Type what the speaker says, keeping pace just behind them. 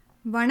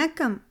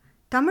வணக்கம்.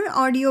 தமிழ்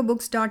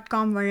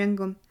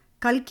வழங்கும்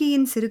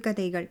கல்கியின்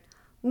சிறுகதைகள்.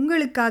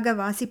 உங்களுக்காக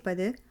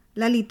வாசிப்பது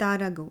லலிதா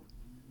ரகு.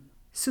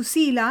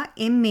 சுசீலா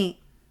MA.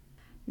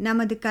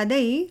 நமது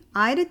கதை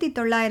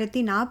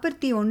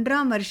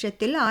 1941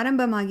 வருஷத்தில்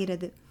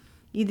ஆரம்பமாகிறது.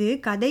 இது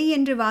கதை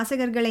என்று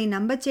வாசகர்களை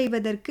நம்பச்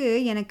செய்வதற்கு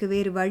எனக்கு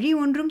வேறு வழி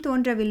ஒன்றும்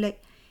தோன்றவில்லை.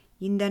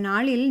 இந்த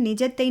நாளில்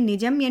நிஜத்தை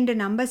நிஜம் என்று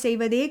நம்ப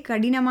செய்வதே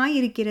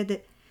கடினமாயிருக்கிறது.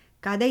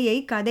 கதையை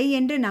கதை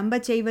என்று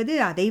நம்பச் செய்வது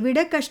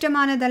அதைவிட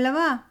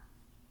கஷ்டமானதல்லவா?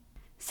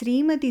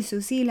 ஸ்ரீமதி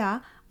சுசீலா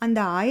அந்த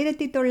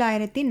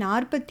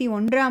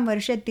 1941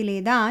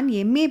 வருஷத்திலேதான்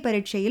MA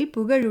பரீட்சையில்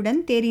புகழுடன்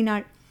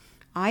தேறினாள்.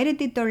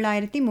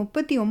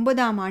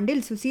 1939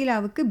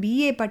 சுசீலாவுக்கு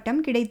BA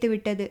பட்டம்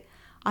கிடைத்துவிட்டது.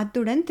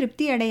 அத்துடன்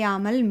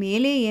திருப்தியடையாமல்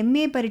மேலே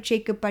MA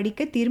பரீட்சைக்கு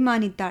படிக்க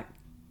தீர்மானித்தாள்.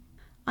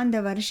 அந்த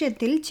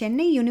வருஷத்தில்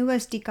சென்னை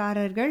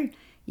யூனிவர்சிட்டிக்காரர்கள்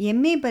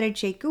MA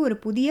பரீட்சைக்கு ஒரு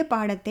புதிய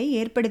பாடத்தை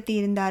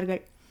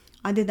ஏற்படுத்தியிருந்தார்கள்.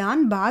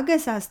 அதுதான்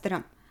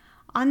பாகசாஸ்திரம்.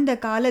 அந்த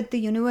காலத்து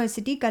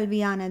யூனிவர்சிட்டி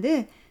கல்வியானது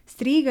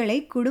ஸ்திரீகளை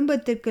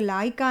குடும்பத்திற்கு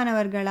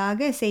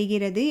லாய்க்கானவர்களாக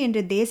செய்கிறது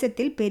என்று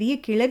தேசத்தில் பெரிய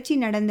கிளர்ச்சி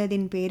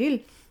நடந்ததின் பேரில்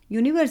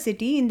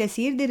யூனிவர்சிட்டி இந்த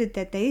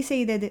சீர்திருத்தத்தை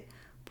செய்தது.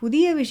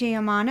 புதிய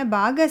விஷயமான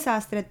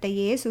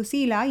பாகசாஸ்திரத்தையே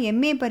சுசீலா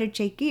MA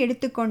பரீட்சைக்கு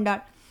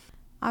எடுத்துக்கொண்டாள்.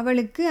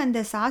 அவளுக்கு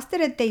அந்த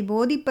சாஸ்திரத்தை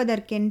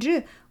போதிப்பதற்கென்று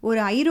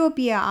ஒரு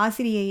ஐரோப்பிய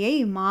ஆசிரியையை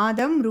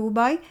மாதம்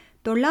ரூபாய்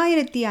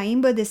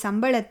 950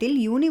 சம்பளத்தில்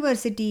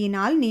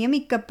யூனிவர்சிட்டியினால்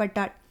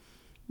நியமிக்கப்பட்டாள்.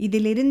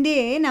 இதிலிருந்தே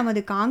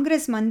நமது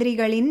காங்கிரஸ்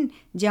மந்திரிகளின்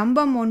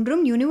ஜம்பம்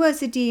ஒன்றும்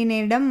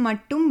யூனிவர்சிட்டியினிடம்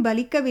மட்டும்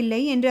பலிக்கவில்லை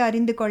என்று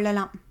அறிந்து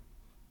கொள்ளலாம்.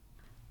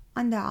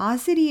 அந்த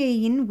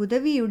ஆசிரியையின்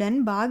உதவியுடன்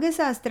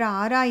பாகசாஸ்திர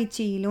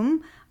ஆராய்ச்சியிலும்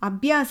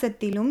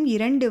அபியாசத்திலும்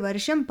 2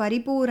 வருஷம்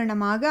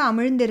பரிபூரணமாக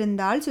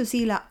அமிழ்ந்திருந்தாள்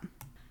சுசீலா.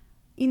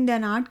 இந்த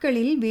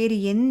நாட்களில் வேறு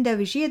எந்த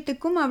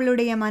விஷயத்துக்கும்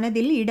அவளுடைய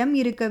மனதில் இடம்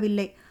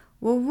இருக்கவில்லை.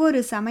 ஒவ்வொரு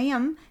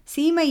சமயம்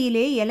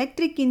சீமையிலே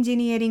எலக்ட்ரிக்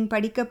இன்ஜினியரிங்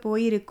படிக்கப்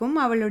போயிருக்கும்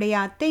அவளுடைய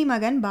அத்தை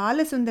மகன்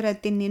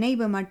பாலசுந்தரத்தின்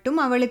நினைவு மட்டும்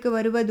அவளுக்கு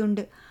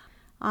வருவதுண்டு.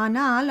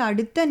 ஆனால்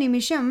அடுத்த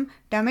நிமிஷம்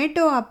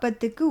டொமேட்டோ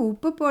அப்பத்துக்கு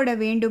உப்பு போட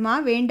வேண்டுமா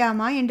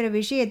வேண்டாமா என்ற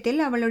விஷயத்தில்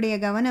அவளுடைய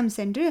கவனம்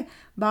சென்று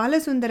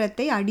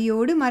பாலசுந்தரத்தை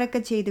அடியோடு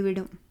மறக்கச்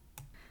செய்துவிடும்.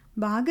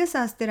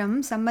 பாகசாஸ்திரம்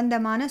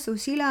சம்பந்தமான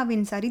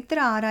சுசீலாவின் சரித்திர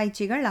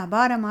ஆராய்ச்சிகள்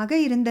அபாரமாக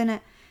இருந்தன.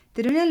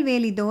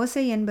 திருநெல்வேலி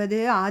தோசை என்பது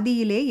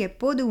ஆதியிலே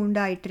எப்போது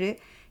உண்டாயிற்று,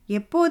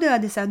 எப்போது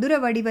அது சதுர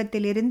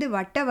வடிவத்திலிருந்து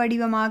வட்ட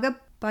வடிவமாக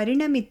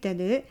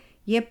பரிணமித்தது,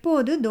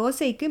 எப்போது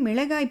தோசைக்கு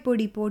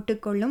மிளகாய்ப்பொடி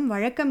போட்டுக்கொள்ளும்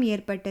வழக்கம்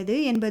ஏற்பட்டது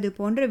என்பது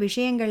போன்ற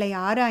விஷயங்களை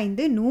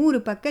ஆராய்ந்து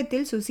 100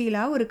 பக்கத்தில்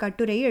சுசீலா ஒரு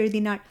கட்டுரை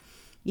எழுதினாள்.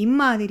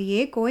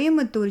 இம்மாதிரியே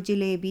கோயம்புத்தூர்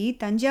ஜிலேபி,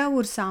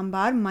 தஞ்சாவூர்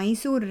சாம்பார்,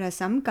 மைசூர்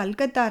ரசம்,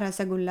 கல்கத்தா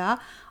ரசகுல்லா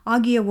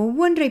ஆகிய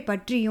ஒவ்வொன்றை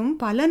பற்றியும்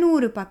பல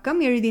 100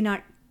 பக்கம்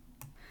எழுதினாள்.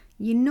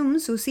 இன்னும்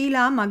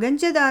சுசீலா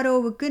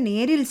மகஞ்சதாரோவுக்கு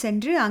நேரில்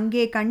சென்று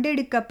அங்கே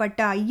கண்டெடுக்கப்பட்ட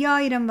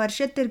 5000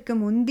 வருஷத்திற்கு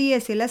முந்திய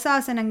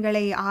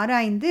சிலசாசனங்களை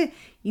ஆராய்ந்து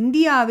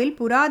இந்தியாவில்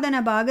புராதன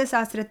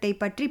பாகசாஸ்திரத்தை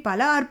பற்றி பல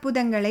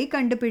அற்புதங்களை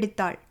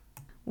கண்டுபிடித்தாள்.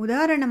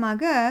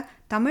 உதாரணமாக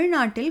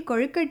தமிழ்நாட்டில்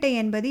கொழுக்கட்டை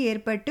என்பது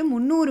ஏற்பட்டு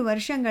 300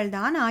 வருஷங்கள்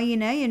தான்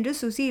ஆயின என்று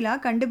சுசீலா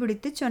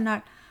கண்டுபிடித்து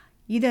சொன்னாள்.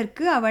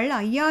 இதற்கு அவள்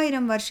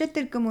 5000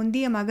 வருஷத்திற்கு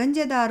முந்திய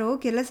மகஞ்சதாரோ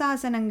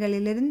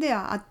கிலசாசனங்களிலிருந்து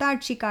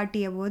அத்தாட்சி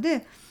காட்டிய போது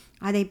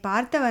அதை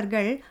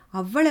பார்த்தவர்கள்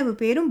அவ்வளவு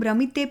பேரும்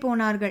பிரமித்தே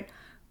போனார்கள்.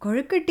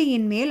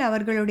 கொழுக்கட்டையின் மேல்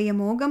அவர்களுடைய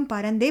மோகம்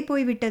பறந்தே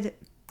போய்விட்டது.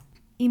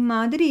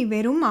 இம்மாதிரி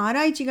வெறும்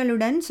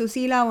ஆராய்ச்சிகளுடன்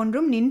சுசீலா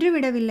ஒன்றும்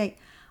நின்றுவிடவில்லை.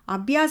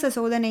 அபியாச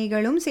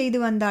சோதனைகளும் செய்து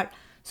வந்தாள்.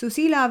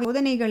 சுசீலா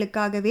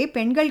சோதனைகளுக்காகவே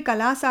பெண்கள்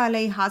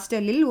கலாசாலை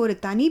ஹாஸ்டலில் ஒரு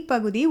தனி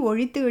பகுதி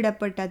ஒழித்து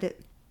விடப்பட்டது.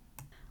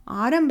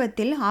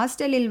 ஆரம்பத்தில்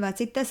ஹாஸ்டலில்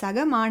வசித்த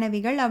சக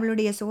மாணவிகள்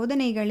அவளுடைய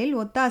சோதனைகளில்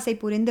ஒத்தாசை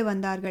புரிந்து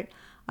வந்தார்கள்.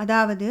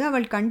 அதாவது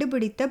அவள்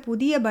கண்டுபிடித்த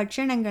புதிய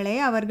பட்சணங்களை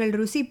அவர்கள்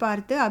ருசி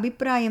பார்த்து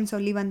அபிப்பிராயம்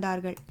சொல்லி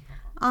வந்தார்கள்.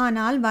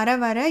 ஆனால் வர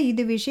வர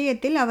இது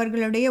விஷயத்தில்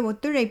அவர்களுடைய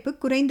ஒத்துழைப்பு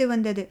குறைந்து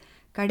வந்தது.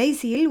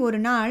 கடைசியில் ஒரு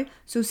நாள்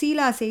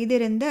சுசீலா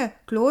செய்திருந்த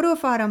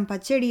குளோரோஃபாரம்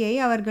பச்சடியை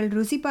அவர்கள்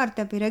ருசி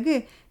பார்த்த பிறகு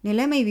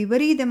நிலைமை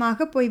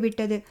விபரீதமாக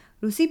போய்விட்டது.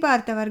 ருசி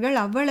பார்த்தவர்கள்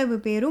அவ்வளவு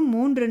பேரும்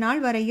 3 நாள்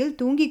வரையில்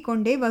தூங்கிக்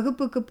கொண்டே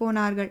வகுப்புக்கு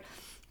போனார்கள்.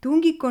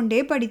 தூங்கிக்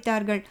கொண்டே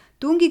படித்தார்கள்,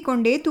 தூங்கிக்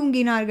கொண்டே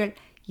தூங்கினார்கள்.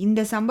 இந்த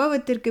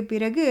சம்பவத்திற்கு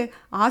பிறகு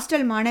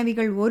ஹாஸ்டல்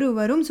மாணவிகள்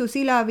ஒருவரும்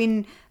சுசீலாவின்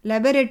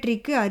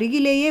லெபரட்டரிக்கு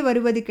அருகிலேயே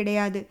வருவது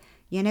கிடையாது.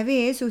 எனவே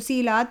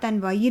சுசீலா தன்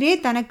வயிறே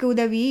தனக்கு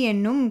உதவி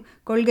என்னும்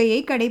கொள்கையை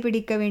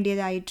கடைபிடிக்க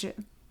வேண்டியதாயிற்று.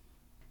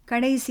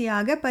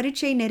 கடைசியாக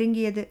பரீட்சை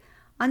நெருங்கியது.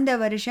 அந்த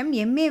வருஷம்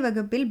MA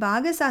வகுப்பில்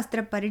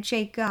பாகசாஸ்திர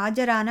பரீட்சைக்கு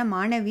ஆஜரான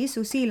மாணவி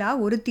சுசீலா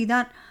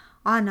ஒருத்திதான்.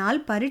 ஆனால்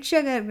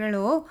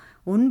பரீட்சகர்களோ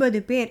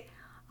 9 பேர்.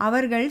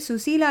 அவர்கள்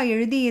சுசீலா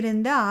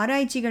எழுதியிருந்த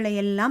ஆராய்ச்சிகளை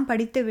எல்லாம்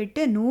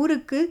படித்துவிட்டு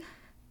 100க்கு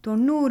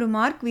 90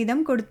 மார்க்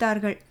வீதம்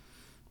கொடுத்தார்கள்.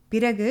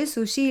 பிறகு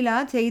சுசீலா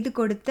செய்து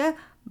கொடுத்த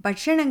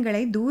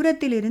பட்சணங்களை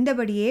தூரத்தில்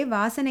இருந்தபடியே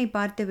வாசனை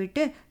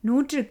பார்த்துவிட்டு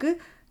 100க்கு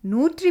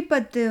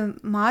 110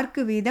 மார்க்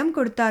வீதம்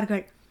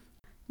கொடுத்தார்கள்.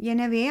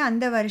 எனவே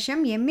அந்த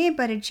வருஷம் MA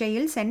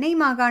பரீட்சையில் சென்னை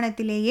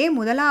மாகாணத்திலேயே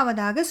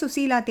முதலாவதாக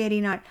சுசீலா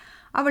தேறினாள்.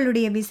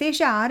 அவளுடைய விசேஷ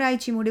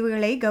ஆராய்ச்சி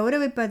முடிவுகளை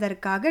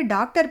கௌரவிப்பதற்காக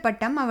டாக்டர்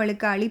பட்டம்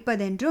அவளுக்கு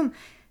அளிப்பதென்றும்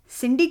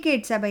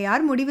சிண்டிகேட்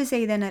சபையார் முடிவு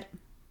செய்தனர்.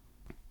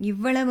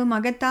 இவ்வளவு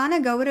மகத்தான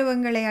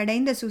கௌரவங்களை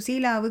அடைந்த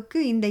சுசீலாவுக்கு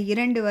இந்த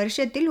 2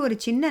 வருஷத்தில் ஒரு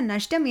சின்ன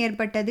நஷ்டம்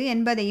ஏற்பட்டது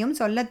என்பதையும்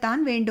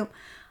சொல்லத்தான் வேண்டும்.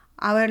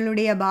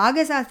 அவளுடைய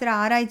பாகசாஸ்திர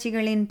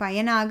ஆராய்ச்சிகளின்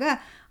பயனாக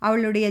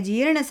அவளுடைய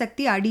ஜீரண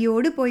சக்தி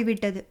அடியோடு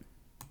போய்விட்டது.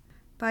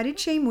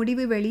 பரீட்சை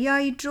முடிவு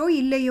வெளியாயிற்றோ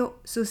இல்லையோ,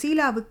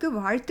 சுசீலாவுக்கு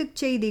வாழ்த்துச்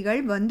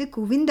செய்திகள் வந்து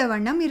குவிந்த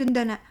வண்ணம்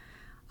இருந்தன.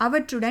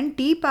 அவற்றுடன்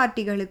டீ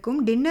பார்ட்டிகளுக்கும்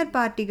டின்னர்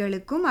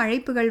பார்ட்டிகளுக்கும்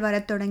அழைப்புகள்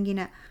வரத்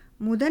தொடங்கின.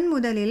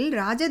 முதலில்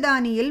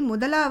ராஜதானியில்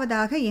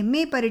முதலாவதாக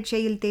MA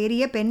பரீட்சையில்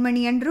தேறிய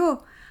பெண்மணியன்றோ.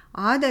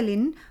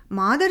 ஆதலின்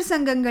மாதர்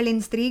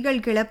சங்கங்களின்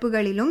ஸ்திரீகள்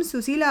கிளப்புகளிலும்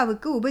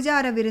சுசீலாவுக்கு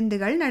உபசார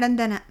விருந்துகள்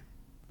நடந்தன.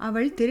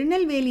 அவள்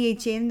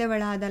திருநெல்வேலியைச்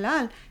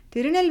சேர்ந்தவளாதலால்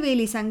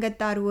திருநெல்வேலி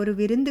சங்கத்தார் ஒரு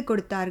விருந்து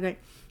கொடுத்தார்கள்.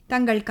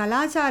 தங்கள்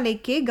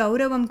கலாசாலைக்கே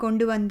கௌரவம்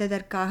கொண்டு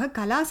வந்ததற்காக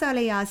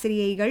கலாசாலை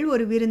ஆசிரியைகள்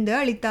ஒரு விருந்து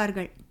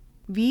அளித்தார்கள்.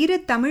 வீர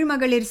தமிழ்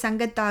மகளிர்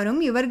சங்கத்தாரும்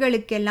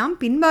இவர்களுக்கெல்லாம்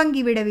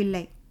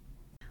பின்வாங்கிவிடவில்லை.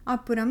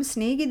 அப்புறம்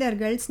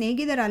சிநேகிதர்கள்,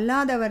 சிநேகிதர்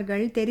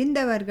அல்லாதவர்கள்,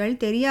 தெரிந்தவர்கள்,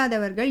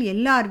 தெரியாதவர்கள்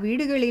எல்லார்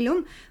வீடுகளிலும்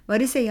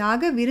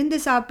வரிசையாக விருந்து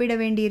சாப்பிட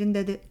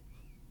வேண்டியிருந்தது.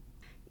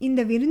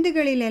 இந்த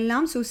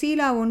விருந்துகளிலெல்லாம்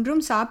சுசீலா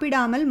ஒன்றும்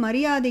சாப்பிடாமல்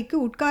மரியாதைக்கு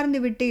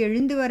உட்கார்ந்துவிட்டு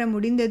எழுந்து வர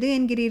முடிந்தது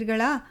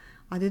என்கிறீர்களா?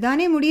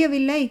 அதுதானே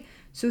முடியவில்லை.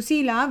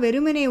 சுசீலா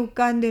வெறுமனே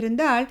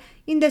உட்கார்ந்திருந்தால்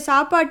இந்த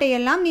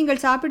சாப்பாட்டையெல்லாம்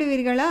நீங்கள்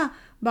சாப்பிடுவீர்களா?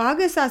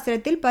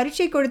 பாகசாஸ்திரத்தில்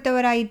பரீட்சை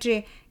கொடுத்தவராயிற்றே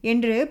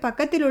என்று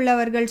பக்கத்தில்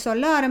உள்ளவர்கள்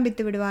சொல்ல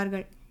ஆரம்பித்து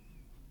விடுவார்கள்.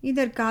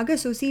 இதற்காக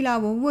சுசீலா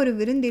ஒவ்வொரு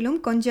விருந்திலும்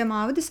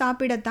கொஞ்சமாவது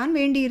சாப்பிடத்தான்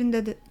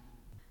வேண்டியிருந்தது.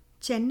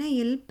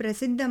 சென்னையில்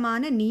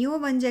பிரசித்தமான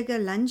நியோவஞ்சக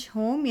லஞ்ச்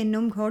ஹோம்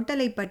என்னும்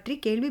ஹோட்டலை பற்றி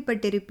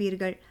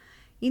கேள்விப்பட்டிருப்பீர்கள்.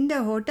 இந்த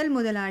ஹோட்டல்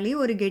முதலாளி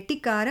ஒரு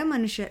கெட்டிக்கார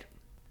மனுஷர்.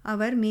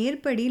 அவர்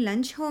மேற்படி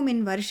லஞ்ச்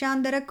ஹோமின்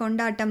வருஷாந்தர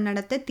கொண்டாட்டம்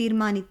நடத்த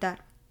தீர்மானித்தார்.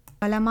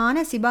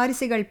 பலமான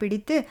சிபாரிசுகள்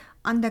பிடித்து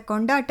அந்த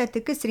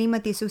கொண்டாட்டத்துக்கு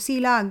ஸ்ரீமதி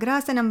சுசீலா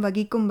அக்ராசனம்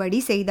வகிக்கும்படி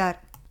செய்தார்.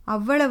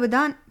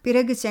 அவ்வளவுதான்.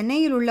 பிறகு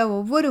சென்னையில் உள்ள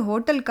ஒவ்வொரு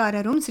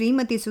ஹோட்டல்காரரும்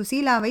ஸ்ரீமதி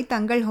சுசீலாவை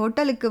தங்கள்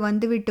ஹோட்டலுக்கு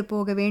வந்துவிட்டு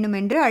போக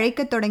வேண்டுமென்று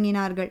அழைக்கத்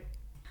தொடங்கினார்கள்.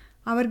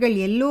 அவர்கள்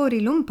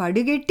எல்லோரிலும்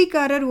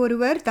படுகெட்டிக்காரர்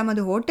ஒருவர்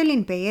தமது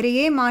ஹோட்டலின்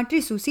பெயரையே மாற்றி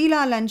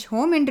சுசீலா லஞ்ச்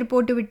ஹோம் என்று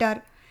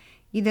போட்டுவிட்டார்.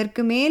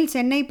 இதற்கு மேல்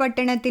சென்னை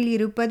பட்டணத்தில்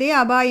இருப்பதே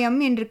அபாயம்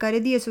என்று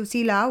கருதிய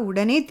சுசீலா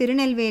உடனே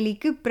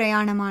திருநெல்வேலிக்கு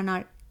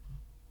பிரயாணமானாள்.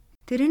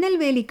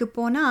 திருநெல்வேலிக்கு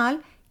போனால்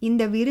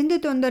இந்த விருந்து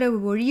தொந்தரவு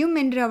ஒழியும்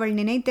என்று அவள்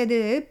நினைத்தது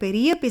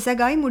பெரிய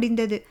பிசகாய்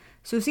முடிந்தது.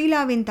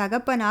 சுசீலாவின்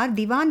தகப்பனார்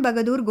திவான்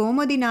பகதூர்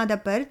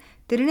கோமதிநாதப்பர்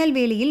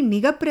திருநெல்வேலியில்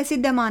மிக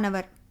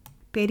பிரசித்தமானவர்.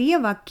 பெரிய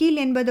வக்கீல்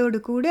என்பதோடு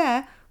கூட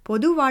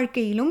பொது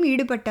வாழ்க்கையிலும்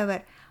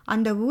ஈடுபட்டவர்.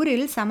 அந்த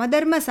ஊரில்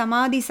சமதர்ம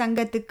சமாதி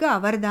சங்கத்துக்கு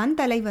அவர்தான்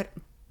தலைவர்.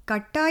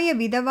 கட்டாய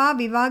விதவா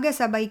விவாக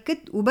சபைக்கு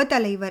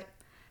உபதலைவர்.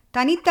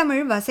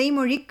 தனித்தமிழ்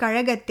வசைமொழி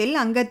கழகத்தில்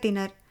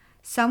அங்கத்தினர்.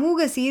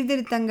 சமூக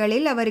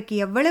சீர்திருத்தங்களில் அவருக்கு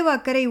எவ்வளவு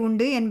அக்கறை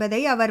உண்டு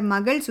என்பதை அவர்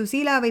மகள்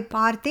சுசீலாவை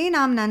பார்த்தே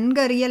நாம்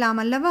நன்கறியலாம்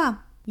அல்லவா?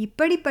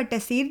 இப்படிப்பட்ட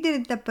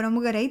சீர்திருத்த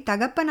பிரமுகரை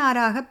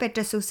தகப்பனாராக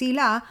பெற்ற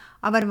சுசீலா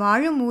அவர்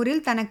வாழும்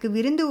ஊரில் தனக்கு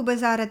விருந்து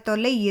உபசார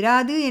தொல்லை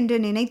இராது என்று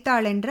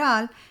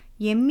நினைத்தாளென்றால்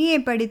MA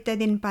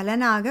படித்ததின்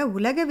பலனாக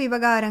உலக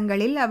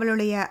விவகாரங்களில்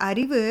அவளுடைய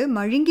அறிவு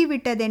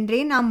மழுங்கிவிட்டதென்றே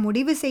நாம்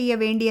முடிவு செய்ய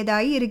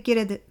வேண்டியதாய்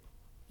இருக்கிறது.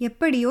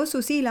 எப்படியோ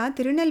சுசீலா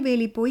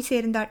திருநெல்வேலி போய்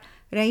சேர்ந்தாள்.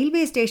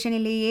 ரயில்வே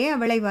ஸ்டேஷனிலேயே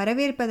அவளை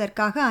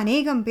வரவேற்பதற்காக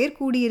அநேகம் பேர்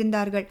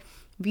கூடியிருந்தார்கள்.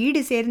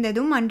 வீடு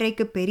சேர்ந்ததும்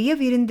அன்றைக்கு பெரிய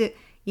விருந்து.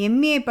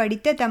 MA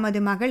படித்த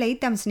தமது மகளை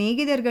தம்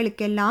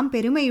சிநேகிதர்களுக்கெல்லாம்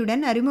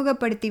பெருமையுடன்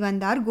அறிமுகப்படுத்தி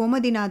வந்தார்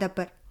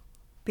கோமதிநாதப்பர்.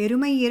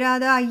 பெருமை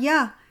இராதா ஐயா?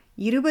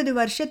 20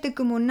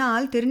 வருஷத்துக்கு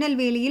முன்னால்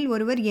திருநெல்வேலியில்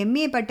ஒருவர்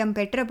MA பட்டம்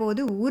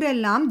பெற்றபோது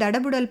ஊரெல்லாம்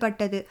தடபுடல்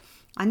பட்டது.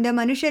 அந்த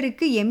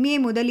மனுஷருக்கு MA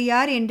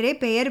முதலியார் என்றே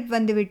பெயர்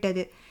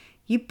வந்துவிட்டது.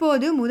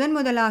 இப்போது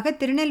முதலாக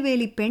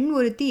திருநெல்வேலி பெண்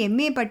ஒருத்தி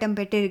MA பட்டம்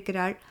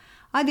பெற்றிருக்கிறாள்.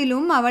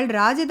 அதிலும் அவள்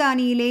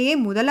ராஜதானியிலேயே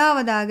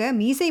முதலாவதாக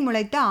மீசை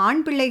முளைத்த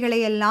ஆண்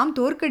பிள்ளைகளையெல்லாம்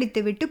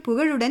தோற்கடித்துவிட்டு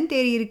புகழுடன்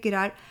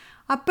தேறியிருக்கிறாள்.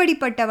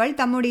 அப்படிப்பட்டவள்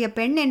தம்முடைய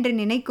பெண் என்று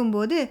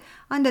நினைக்கும்போது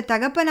அந்த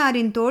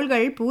தகப்பனாரின்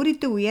தோள்கள்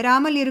பூரித்து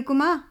உயராமல்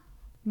இருக்குமா?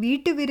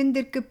 வீட்டு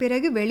விருந்திற்கு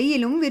பிறகு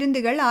வெளியிலும்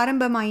விருந்துகள்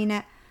ஆரம்பமாயின.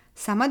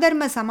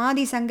 சமதர்ம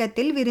சமாதி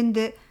சங்கத்தில்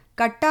விருந்து,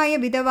 கட்டாய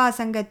விதவா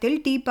சங்கத்தில்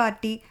டீ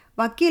பார்ட்டி,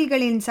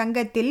 வக்கீல்களின்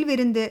சங்கத்தில்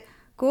விருந்து,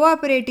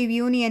 கோஆபரேட்டிவ்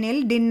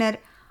யூனியனில் டின்னர்,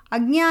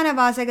 அஞ்ஞான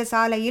வாசக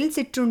சாலையில்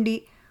சிற்றுண்டி,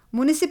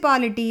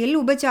 முனிசிபாலிட்டியில்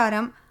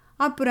உபச்சாரம்,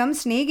 அப்புறம்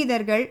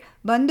சிநேகிதர்கள்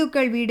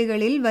பந்துக்கள்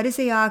வீடுகளில்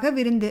வரிசையாக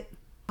விருந்து.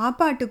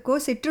 சாப்பாட்டுக்கோ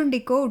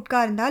சிற்றுண்டிக்கோ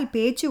உட்கார்ந்தால்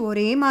பேச்சு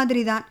ஒரே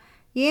மாதிரிதான்.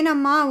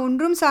 ஏனம்மா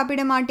ஒன்றும்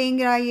சாப்பிட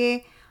மாட்டேங்கிறாயே?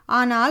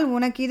 ஆனால்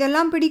உனக்கு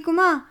இதெல்லாம்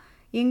பிடிக்குமா?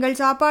 எங்கள்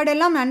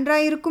சாப்பாடெல்லாம்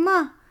நன்றாயிருக்குமா?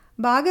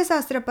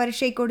 பாகசாஸ்திர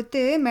பரீட்சை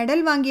கொடுத்து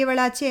மெடல்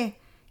வாங்கியவளாச்சே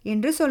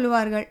என்று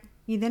சொல்லுவார்கள்.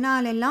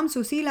 இதனாலெல்லாம்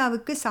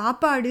சுசீலாவுக்கு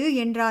சாப்பாடு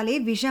என்றாலே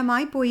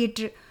விஷமாய்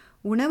போயிற்று.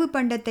 உணவு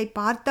பண்டத்தை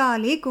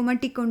பார்த்தாலே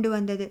குமட்டி கொண்டு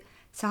வந்தது.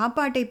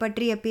 சாப்பாட்டை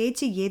பற்றிய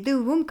பேச்சு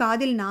எதுவும்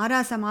காதில்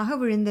நாராசமாக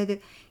விழுந்தது.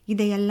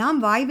 இதையெல்லாம்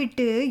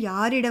வாய்விட்டு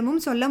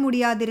யாரிடமும் சொல்ல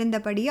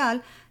முடியாதிருந்தபடியால்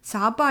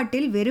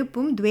சாப்பாட்டில்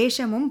வெறுப்பும்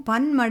துவேஷமும்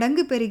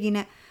பன்மடங்கு பெருகின.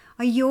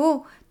 ஐயோ,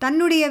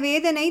 தன்னுடைய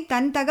வேதனை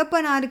தன்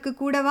தகப்பனாருக்கு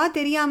கூடவா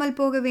தெரியாமல்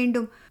போக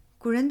வேண்டும்?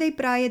 குழந்தை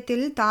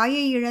பிராயத்தில்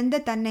தாயை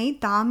இழந்த தன்னை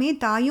தாமே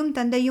தாயும்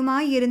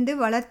தந்தையுமாயிருந்து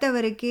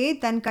வளர்த்தவருக்கே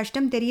தன்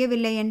கஷ்டம்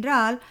தெரியவில்லை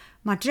என்றால்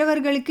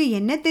மற்றவர்களுக்கு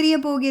என்ன தெரிய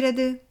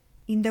போகிறது?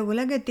 இந்த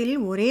உலகத்தில்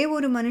ஒரே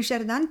ஒரு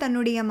மனுஷர்தான்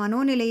தன்னுடைய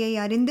மனோநிலையை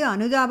அறிந்து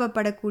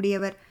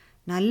அனுதாபப்படக்கூடியவர்.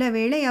 நல்ல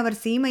வேளை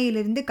அவர்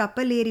சீமையிலிருந்து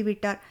கப்பல்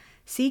ஏறிவிட்டார்.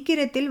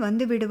 சீக்கிரத்தில்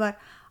வந்து விடுவார்.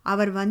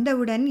 அவர்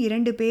வந்தவுடன்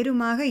 2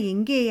 பேருமாக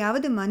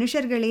எங்கேயாவது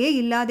மனுஷர்களே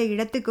இல்லாத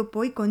இடத்துக்கு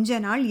போய் கொஞ்ச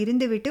நாள்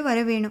இருந்துவிட்டு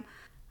வரவேணும்.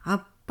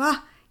 அப்பா,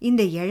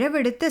 இந்த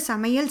எழவெடுத்த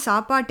சமையல்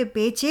சாப்பாட்டு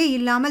பேச்சே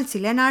இல்லாமல்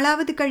சில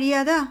நாளாவது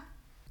கழியாதா?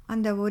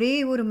 அந்த ஒரே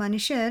ஒரு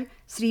மனுஷர்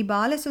ஸ்ரீ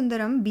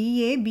பாலசுந்தரம்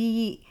BA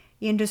BE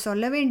என்று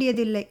சொல்ல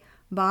வேண்டியதில்லை.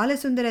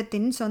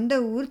 பாலசுந்தரத்தின் சொந்த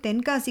ஊர்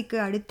தென்காசிக்கு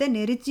அடுத்த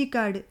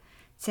நெருச்சிக்காடு.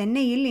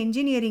 சென்னையில்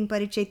என்ஜினியரிங்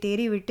பரீட்சை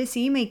தேறிவிட்டு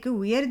சீமைக்கு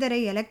உயர்தர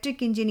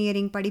எலக்ட்ரிக்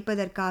இன்ஜினியரிங்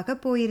படிப்பதற்காக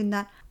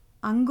போயிருந்தான்.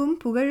 அங்கும்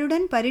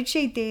புகழுடன்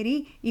பரீட்சை தேறி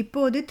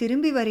இப்போது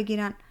திரும்பி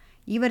வருகிறான்.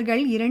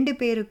 இவர்கள் 2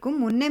 பேருக்கும்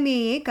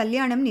முன்னமேயே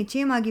கல்யாணம்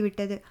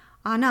நிச்சயமாகிவிட்டது.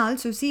 ஆனால்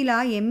சுசீலா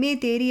MA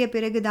தேறிய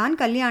பிறகுதான்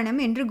கல்யாணம்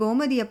என்று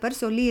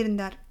கோமதியப்பர்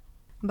சொல்லியிருந்தார்.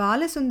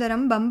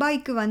 பாலசுந்தரம்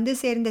பம்பாய்க்கு வந்து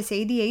சேர்ந்த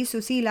செய்தியை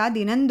சுசீலா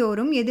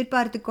தினந்தோறும்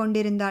எதிர்பார்த்து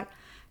கொண்டிருந்தாள்.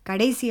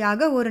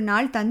 கடைசியாக ஒரு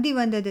நாள் தந்தி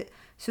வந்தது.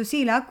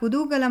 சுசீலா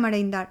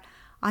குதூகலமடைந்தாள்.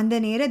 அந்த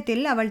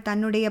நேரத்தில் அவள்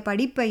தன்னுடைய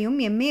படிப்பையும்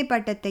MA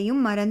பட்டத்தையும்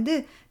மறந்து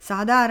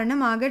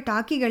சாதாரணமாக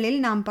டாக்கிகளில்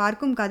நாம்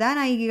பார்க்கும்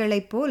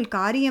கதாநாயகிகளைப் போல்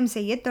காரியம்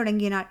செய்யத்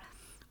தொடங்கினாள்.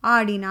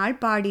 ஆடினாள்,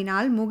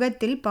 பாடினாள்,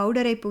 முகத்தில்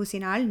பவுடரை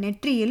பூசினாள்,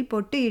 நெற்றியில்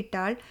பொட்டு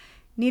இட்டாள்,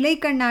 நிலை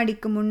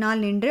கண்ணாடிக்கு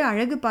முன்னால் நின்று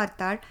அழகு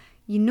பார்த்தாள்.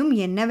 இன்னும்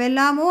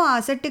என்னவெல்லாமோ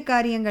அசட்டு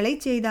காரியங்களை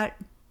செய்தாள்.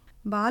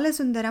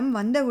 பாலசுந்தரம்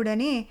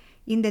வந்தவுடனே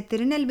இந்த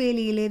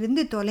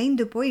திருநெல்வேலியிலிருந்து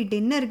தொலைந்து போய்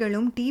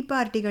டின்னர்களும் டீ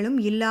பார்ட்டிகளும்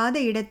இல்லாத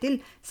இடத்தில்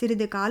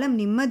சிறிது காலம்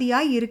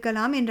நிம்மதியாய்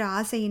இருக்கலாம் என்ற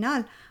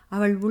ஆசையினால்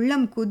அவள்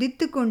உள்ளம்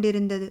குதித்து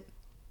கொண்டிருந்தது.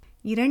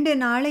 2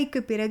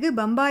 நாளைக்கு பிறகு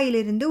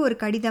பம்பாயிலிருந்து ஒரு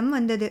கடிதம்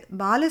வந்தது.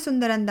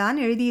 பாலசுந்தரந்தான்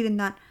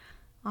எழுதியிருந்தான்.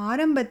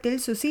 ஆரம்பத்தில்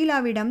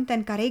சுசீலாவிடம்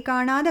தன் கரை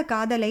காணாத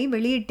காதலை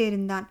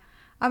வெளியிட்டிருந்தான்.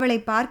 அவளை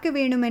பார்க்க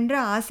வேணுமென்ற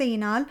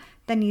ஆசையினால்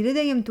தன்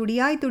இருதயம்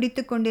துடியாய்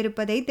துடித்து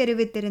கொண்டிருப்பதை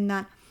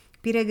தெரிவித்திருந்தான்.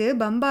 பிறகு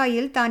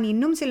பம்பாயில் தான்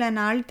இன்னும் சில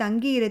நாள்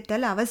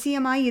தங்கியிருத்தல்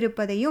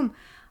அவசியமாயிருப்பதையும்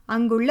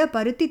அங்குள்ள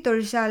பருத்தி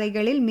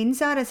தொழிற்சாலைகளில்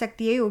மின்சார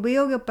சக்தியை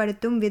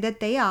உபயோகப்படுத்தும்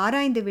விதத்தை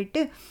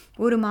ஆராய்ந்துவிட்டு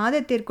 1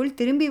 மாதத்திற்குள்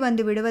திரும்பி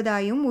வந்து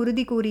விடுவதாயும்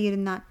உறுதி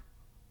கூறியிருந்தான்.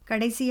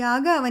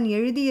 கடைசியாக அவன்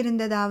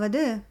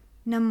எழுதியிருந்ததாவது: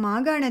 நம்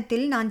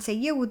மாகாணத்தில் நான்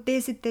செய்ய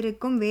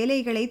உத்தேசித்திருக்கும்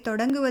வேலைகளை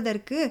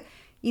தொடங்குவதற்கு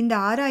இந்த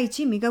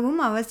ஆராய்ச்சி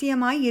மிகவும்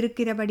அவசியமாய்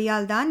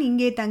இருக்கிறபடியால் தான்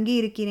இங்கே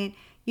தங்கியிருக்கிறேன்.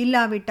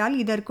 இல்லாவிட்டால்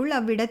இதற்குள்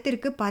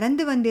அவ்விடத்திற்கு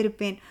பறந்து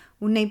வந்திருப்பேன்.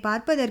 உன்னை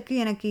பார்ப்பதற்கு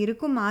எனக்கு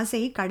இருக்கும் ஆசை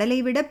கடலை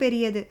விட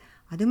பெரியது.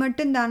 அது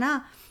மட்டும்தானா?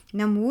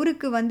 நம்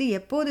ஊருக்கு வந்து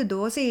எப்போது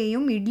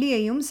தோசையையும்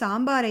இட்லியையும்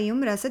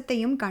சாம்பாரையும்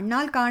ரசத்தையும்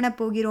கண்ணால்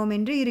காணப்போகிறோம்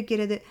என்று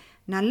இருக்கிறது.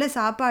 நல்ல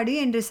சாப்பாடு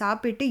என்று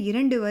சாப்பிட்டு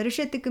 2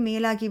 வருஷத்துக்கு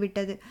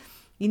மேலாகிவிட்டது.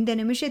 இந்த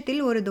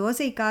நிமிஷத்தில் ஒரு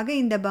தோசைக்காக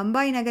இந்த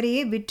பம்பாய்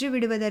நகரையே விற்று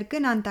விடுவதற்கு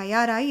நான்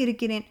தயாராய்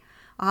இருக்கிறேன்.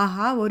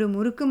 ஆஹா, ஒரு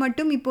முறுக்கு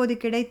மட்டும் இப்போது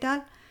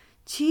கிடைத்தால்!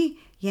 சீ,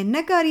 என்ன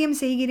காரியம்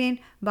செய்கிறேன்?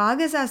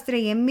 பாகசாஸ்திர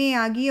MA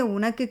ஆகிய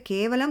உனக்கு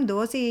கேவலம்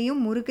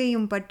தோசையையும்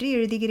முறுக்கையும் பற்றி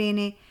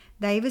எழுதுகிறேனே,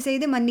 தயவு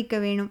செய்து மன்னிக்க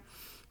வேணும்.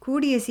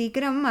 கூடிய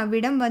சீக்கிரம்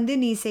அவ்விடம் வந்து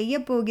நீ செய்ய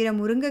போகிற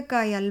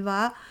முருங்கைக்காய்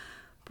அல்வா,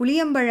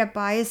 புளியம்பழ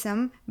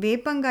பாயசம்,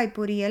 வேப்பங்காய்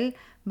பொரியல்,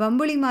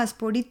 பம்புளி மாஸ்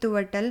பொடி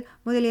துவட்டல்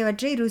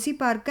முதலியவற்றை ருசி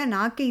பார்க்க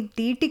நாக்கை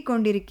தீட்டிக்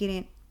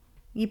கொண்டிருக்கிறேன்.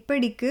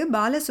 இப்படிக்கு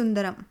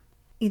பாலசுந்தரம்.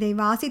 இதை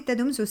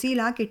வாசித்ததும்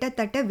சுசீலா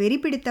கிட்டத்தட்ட வெறி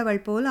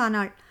பிடித்தவள் போல்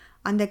ஆனாள்.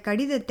 அந்த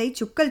கடிதத்தை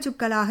சுக்கல்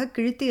சுக்கலாக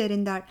கிழித்து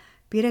எறிந்தாள்.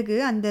 பிறகு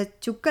அந்த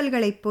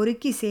சுக்கல்களை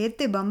பொறுக்கி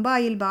சேர்த்து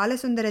பம்பாயில்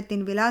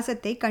பாலசுந்தரத்தின்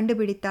விலாசத்தை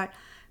கண்டுபிடித்தாள்.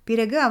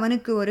 பிறகு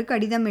அவனுக்கு ஒரு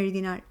கடிதம்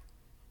எழுதினாள்.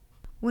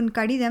 உன்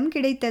கடிதம்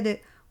கிடைத்தது.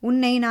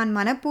 உன்னை நான்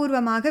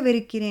மனப்பூர்வமாக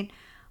வெறுக்கிறேன்.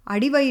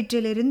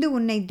 அடிவயிற்றிலிருந்து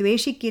உன்னை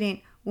துவேஷிக்கிறேன்.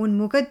 உன்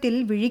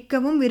முகத்தில்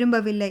விழிக்கவும்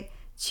விரும்பவில்லை.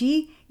 சீ,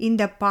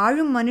 இந்த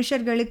பாழும்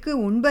மனுஷர்களுக்கு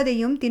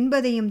உண்பதையும்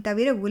தின்பதையும்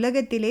தவிர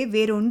உலகத்திலே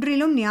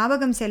வேறொன்றிலும்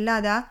ஞாபகம்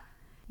செல்லாதா?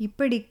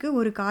 இப்படிக்கு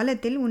ஒரு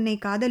காலத்தில் உன்னை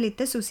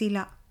காதலித்த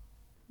சுசீலா.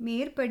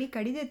 மேற்படி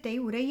கடிதத்தை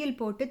உறையில்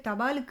போட்டு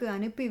தபாலுக்கு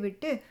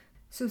அனுப்பிவிட்டு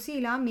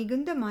சுசீலா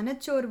மிகுந்த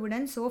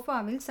மனச்சோர்வுடன்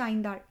சோஃபாவில்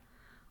சாய்ந்தாள்.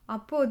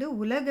 அப்போது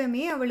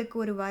உலகமே அவளுக்கு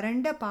ஒரு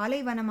வறண்ட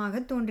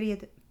பாலைவனமாக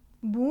தோன்றியது.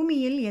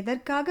 பூமியில்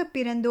எதற்காக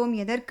பிறந்தோம்,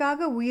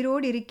 எதற்காக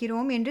உயிரோடு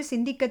இருக்கிறோம் என்று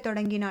சிந்திக்கத்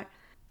தொடங்கினாள்.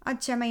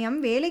 அச்சமயம்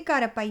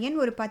வேலைக்கார பையன்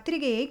ஒரு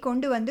பத்திரிகையை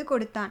கொண்டு வந்து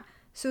கொடுத்தான்.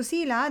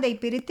 சுசீலா அதை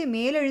பிரித்து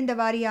மேலெழுந்த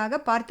வாரியாக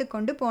பார்த்து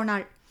கொண்டு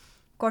போனாள்.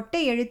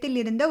 கொட்டை எழுத்தில்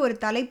இருந்த ஒரு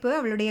தலைப்பு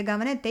அவளுடைய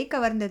கவனத்தை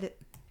கவர்ந்தது.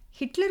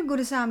 ஹிட்லர்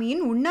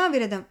குருசாமியின்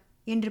உண்ணாவிரதம்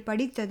என்று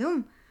படித்ததும்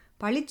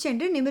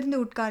பளிச்சென்று நிமிர்ந்து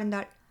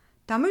உட்கார்ந்தாள்.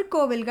 தமிழ்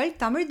கோவில்கள்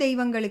தமிழ்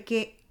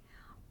தெய்வங்களுக்கே,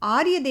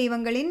 ஆரிய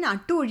தெய்வங்களின்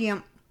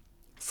அட்டூழியம்,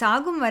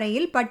 சாகும்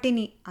வரையில்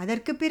பட்டினி,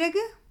 அதற்கு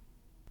பிறகு?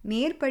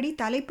 மேற்படி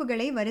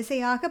தலைப்புகளை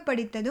வரிசையாக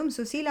படித்ததும்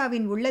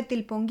சுசீலாவின்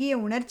உள்ளத்தில் பொங்கிய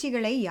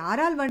உணர்ச்சிகளை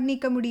யாரால்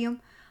வர்ணிக்க முடியும்?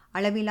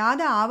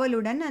 அளவிலாத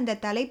ஆவலுடன் அந்த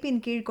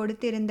தலைப்பின் கீழ்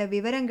கொடுத்திருந்த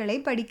விவரங்களை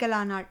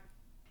படிக்கலானாள்.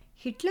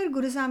 ஹிட்லர்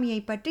குருசாமியை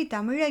பற்றி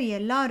தமிழர்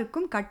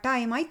எல்லாருக்கும்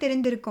கட்டாயமாய்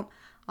தெரிந்திருக்கும்.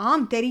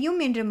 ஆம் தெரியும்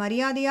என்று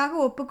மரியாதையாக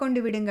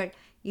ஒப்புக்கொண்டு விடுங்கள்.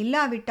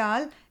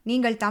 இல்லாவிட்டால்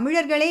நீங்கள்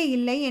தமிழர்களே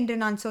இல்லை என்று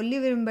நான்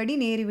சொல்லிவிடும்படி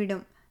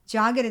நேரிவிடும்.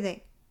 ஜாகிரதை.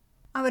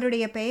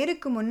 அவருடைய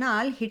பெயருக்கு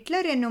முன்னால்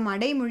ஹிட்லர் என்னும்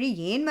அடைமொழி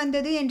ஏன்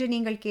வந்தது என்று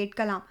நீங்கள்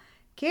கேட்கலாம்.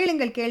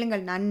 கேளுங்கள்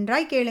கேளுங்கள்,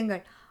 நன்றாய்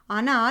கேளுங்கள்.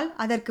 ஆனால்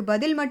அதற்கு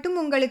பதில் மட்டும்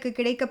உங்களுக்கு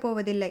கிடைக்கப்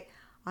போவதில்லை.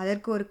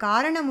 அதற்கு ஒரு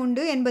காரணம்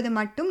உண்டு என்பது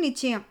மட்டும்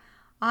நிச்சயம்.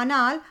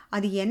 ஆனால்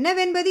அது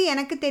என்னவென்பது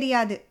எனக்கு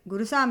தெரியாது,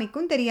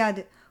 குருசாமிக்கும்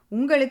தெரியாது.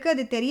 உங்களுக்கு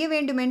அது தெரிய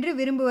வேண்டுமென்று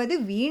விரும்புவது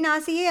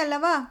வீணாசையே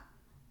அல்லவா?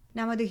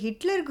 நமது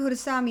ஹிட்லர்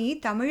குருசாமி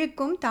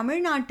தமிழுக்கும்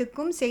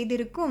தமிழ்நாட்டுக்கும்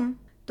செய்திருக்கும்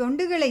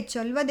தொண்டுகளை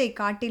சொல்வதை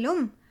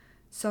காட்டிலும்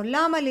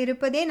சொல்லாமல்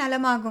இருப்பதே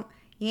நலமாகும்.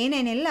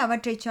 ஏனெனில்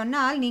அவற்றை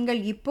சொன்னால்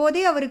நீங்கள்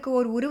இப்போதே அவருக்கு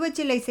ஒரு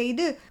உருவச்சிலை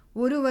செய்து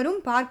ஒருவரும்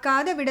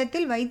பார்க்காத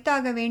விடத்தில்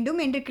வைத்தாக வேண்டும்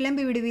என்று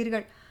கிளம்பி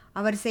விடுவீர்கள்.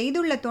 அவர்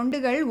செய்துள்ள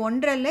தொண்டுகள்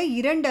ஒன்றல்ல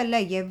இரண்டல்ல,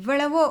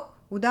 எவ்வளவோ.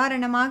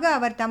 உதாரணமாக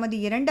அவர் தமது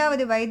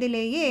 2வது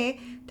வயதிலேயே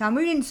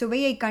தமிழின்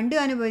சுவையை கண்டு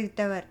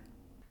அனுபவித்தவர்.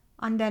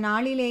 அந்த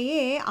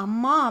நாளிலேயே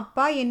அம்மா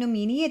அப்பா என்னும்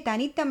இனிய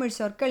தனித்தமிழ்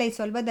சொற்களை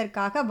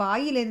சொல்வதற்காக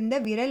வாயிலிருந்த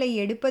விரலை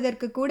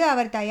எடுப்பதற்கு கூட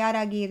அவர்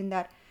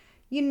தயாராகியிருந்தார்.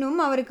 இன்னும்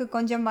அவருக்கு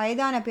கொஞ்சம்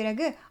வயதான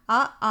பிறகு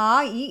அ ஆ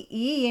இ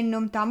ஈ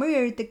என்னும் தமிழ்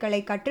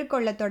எழுத்துக்களை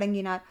கற்றுக்கொள்ளத்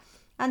தொடங்கினார்.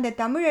 அந்த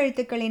தமிழ்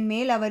எழுத்துக்களின்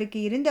மேல் அவருக்கு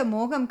இருந்த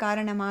மோகம்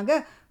காரணமாக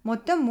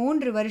மொத்தம்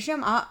 3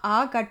 வருஷம் அ ஆ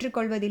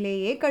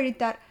கற்றுக்கொள்வதிலேயே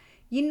கழித்தார்.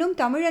 இன்னும்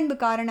தமிழன்பு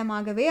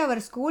காரணமாகவே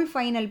அவர் ஸ்கூல்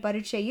ஃபைனல்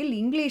பரீட்சையில்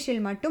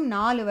இங்கிலீஷில் மட்டும்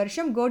 4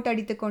 வருஷம் கோட்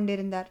அடித்து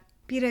கொண்டிருந்தார்.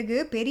 பிறகு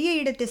பெரிய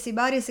இடத்து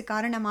சிபாரிசு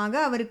காரணமாக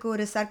அவருக்கு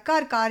ஒரு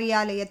சர்க்கார்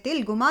காரியாலயத்தில்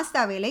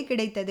குமாஸ்தா வேலை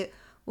கிடைத்தது.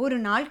 ஒரு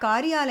நாள்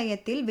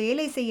காரியாலயத்தில்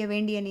வேலை செய்ய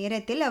வேண்டிய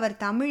நேரத்தில் அவர்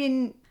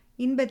தமிழின்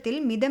இன்பத்தில்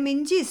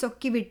மிதமிஞ்சி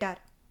சொக்கிவிட்டார்.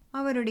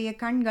 அவருடைய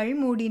கண்கள்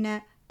மூடின,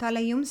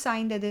 தலையும்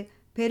சாய்ந்தது,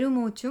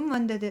 பெருமூச்சும்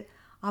வந்தது.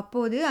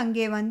 அப்போது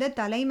அங்கே வந்த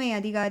தலைமை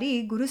அதிகாரி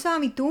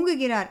குருசாமி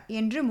தூங்குகிறார்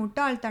என்று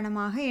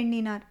முட்டாள்தனமாக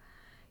எண்ணினார்.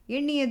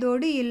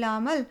 எண்ணியதோடு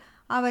இல்லாமல்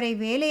அவரை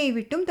வேலையை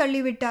விட்டும்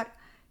தள்ளிவிட்டார்.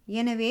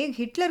 எனவே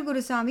ஹிட்லர்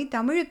குருசாமி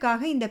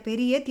தமிழுக்காக இந்த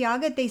பெரிய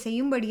தியாகத்தை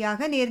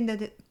செய்யும்படியாக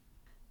நேர்ந்தது.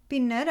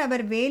 பின்னர்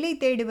அவர் வேலை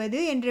தேடுவது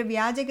என்ற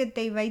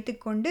வியாஜகத்தை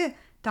வைத்துக்கொண்டு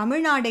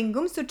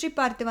தமிழ்நாடெங்கும் சுற்றி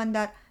பார்த்து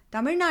வந்தார்.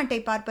 தமிழ்நாட்டை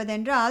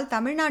பார்ப்பதென்றால்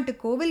தமிழ்நாட்டு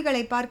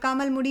கோவில்களை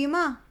பார்க்காமல்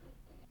முடியுமா?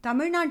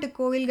 தமிழ்நாட்டு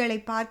கோவில்களை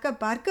பார்க்க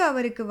பார்க்க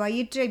அவருக்கு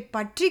வயிற்றை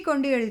பற்றி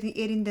கொண்டு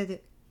எரிந்தது.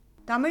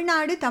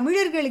 தமிழ்நாடு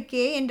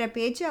தமிழர்களுக்கே என்ற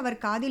பேச்சு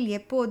அவர் காதில்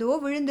எப்போதோ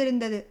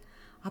விழுந்திருந்தது.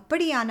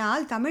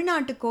 அப்படியானால்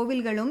தமிழ்நாட்டு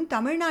கோவில்களும்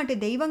தமிழ்நாட்டு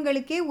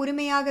தெய்வங்களுக்கே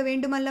உரிமையாக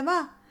வேண்டுமல்லவா?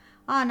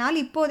 ஆனால்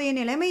இப்போதைய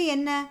நிலைமை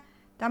என்ன?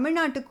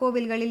 தமிழ்நாட்டு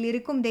கோவில்களில்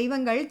இருக்கும்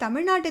தெய்வங்கள்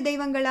தமிழ்நாட்டு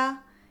தெய்வங்களா?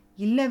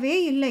 இல்லவே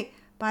இல்லை.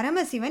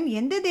 பரமசிவன்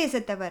எந்த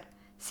தேசத்தவர்?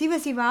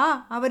 சிவசிவா,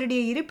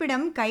 அவருடைய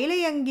இருப்பிடம்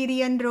கைலையங்கிரி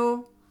என்றோ?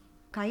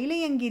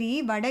 கைலையங்கிரி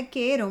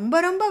வடக்கே,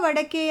 ரொம்ப ரொம்ப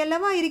வடக்கே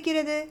அல்லவா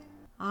இருக்கிறது.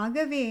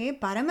 ஆகவே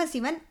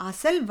பரமசிவன்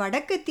அசல்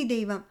வடக்கத்தி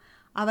தெய்வம்.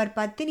 அவர்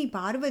பத்தினி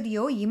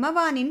பார்வதியோ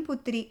இமவானின்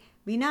புத்திரி.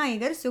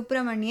 விநாயகர்,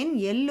 சுப்பிரமணியன்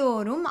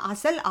எல்லோரும்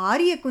அசல்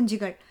ஆரிய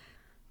குஞ்சுகள்.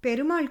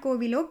 பெருமாள்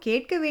கோவிலோ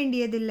கேட்க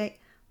வேண்டியதில்லை.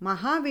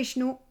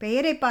 மகாவிஷ்ணு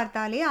பெயரை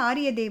பார்த்தாலே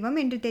ஆரிய தெய்வம்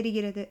என்று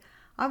தெரிகிறது.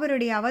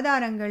 அவருடைய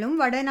அவதாரங்களும்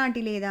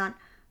வடநாட்டிலேதான்.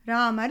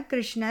 ராமர்,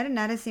 கிருஷ்ணர்,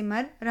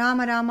 நரசிம்மர்,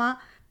 ராமராமா.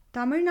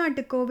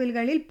 தமிழ்நாட்டு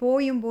கோவில்களில்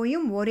போயும்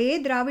போயும் ஒரே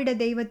திராவிட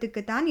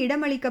தெய்வத்துக்குத்தான்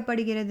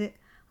இடமளிக்கப்படுகிறது.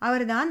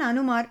 அவர்தான்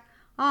அனுமார்.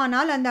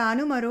 ஆனால் அந்த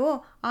அனுமரோ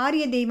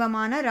ஆரிய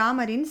தெய்வமான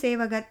ராமரின்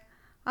சேவகர்,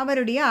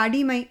 அவருடைய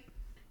அடிமை.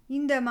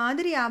 இந்த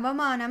மாதிரி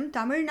அவமானம்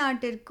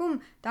தமிழ்நாட்டிற்கும்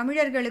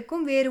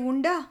தமிழர்களுக்கும் வேறு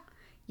உண்டா?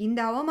 இந்த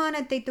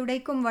அவமானத்தை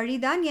துடைக்கும்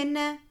வழிதான் என்ன?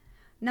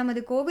 நமது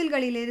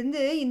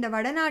கோவில்களிலிருந்து இந்த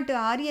வடநாட்டு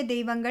ஆரிய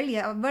தெய்வங்கள்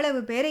எவ்வளவு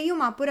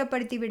பேரையும்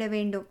அப்புறப்படுத்திவிட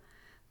வேண்டும்.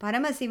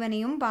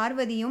 பரமசிவனையும்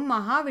பார்வதியும்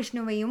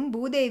மகாவிஷ்ணுவையும்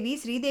பூதேவி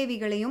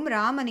ஸ்ரீதேவிகளையும்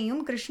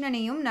ராமனையும்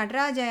கிருஷ்ணனையும்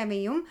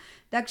நடராஜாவையும்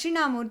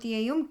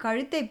தட்சிணாமூர்த்தியையும்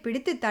கழுத்தை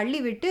பிடித்து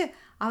தள்ளிவிட்டு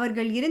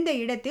அவர்கள் இருந்த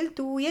இடத்தில்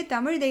தூய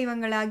தமிழ்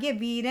தெய்வங்களாகிய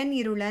வீரன்,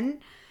 இருளன்,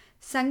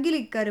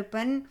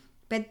 சங்கிலிக்கருப்பன்,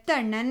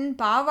 பெத்தண்ணன்,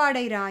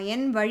 பாவாடை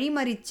ராயன்,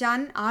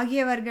 வழிமறிச்சான்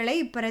ஆகியவர்களை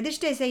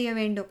பிரதிஷ்டை செய்ய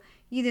வேண்டும்.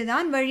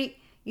 இதுதான் வழி.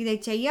 இதை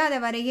செய்யாத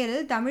வரையில்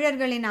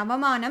தமிழர்களின்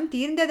அவமானம்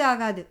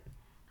தீர்ந்ததாகாது.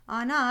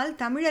 ஆனால்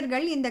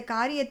தமிழர்கள் இந்த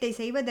காரியத்தை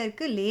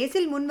செய்வதற்கு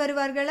லேசில்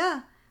முன்வருவார்களா?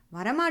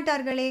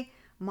 வரமாட்டார்களே.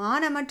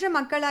 மானமற்ற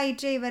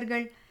மக்களாயிற்றே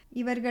இவர்கள்.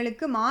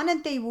 இவர்களுக்கு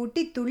மானத்தை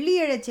ஊட்டி துள்ளி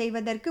எழச்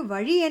செய்வதற்கு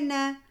வழி என்ன?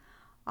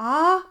 ஆ,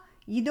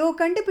 இதோ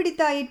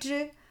கண்டுபிடித்தாயிற்று.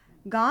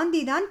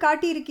 காந்தி தான்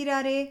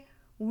காட்டியிருக்கிறாரே.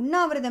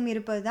 உண்ணாவிரதம்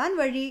இருப்பதுதான்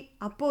வழி.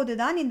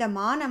 அப்போதுதான் இந்த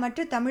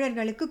மானமற்ற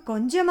தமிழர்களுக்கு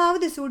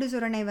கொஞ்சமாவது சூடு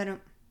சுரணை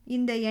வரும்.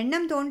 இந்த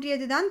எண்ணம்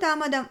தோன்றியதுதான்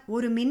தாமதம்.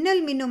 ஒரு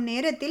மின்னல் மின்னும்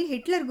நேரத்தில்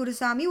ஹிட்லர்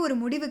குருசாமி ஒரு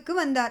முடிவுக்கு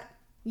வந்தார்.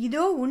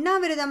 இதோ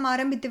உண்ணாவிரதம்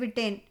ஆரம்பித்து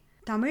விட்டேன்.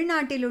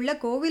 தமிழ்நாட்டில் உள்ள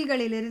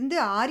கோவில்களிலிருந்து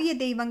ஆரிய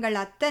தெய்வங்கள்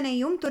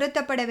அத்தனையும்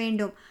துரத்தப்பட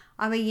வேண்டும்.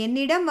 அவை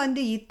என்னிடம்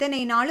வந்து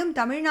இத்தனை நாளும்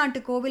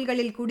தமிழ்நாட்டு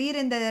கோவில்களில்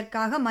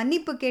குடியிருந்ததற்காக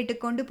மன்னிப்பு கேட்டு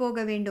கொண்டு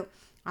போக வேண்டும்.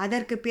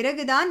 அதற்கு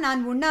பிறகுதான்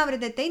நான்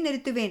உண்ணாவிரதத்தை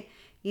நிறுத்துவேன்.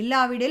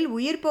 இல்லாவிடில்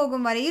உயிர்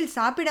போகும் வரையில்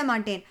சாப்பிட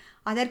மாட்டேன்.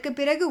 அதற்கு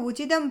பிறகு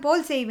உச்சிதம்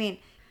போல் செய்வேன்.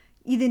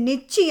 இது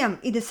நிச்சயம்,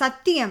 இது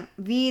சத்தியம்.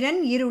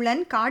 வீரன்,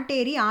 இருளன்,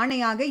 காட்டேரி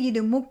ஆணையாக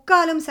இது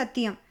முக்காலும்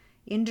சத்தியம்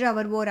என்று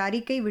அவர் ஓர்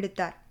அறிக்கை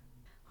விடுத்தார்.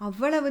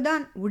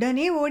 அவ்வளவுதான்.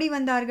 உடனே ஓடி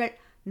வந்தார்கள்.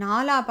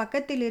 நாலா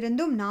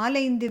பக்கத்திலிருந்தும்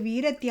 4-5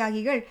 வீர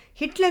தியாகிகள்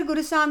ஹிட்லர்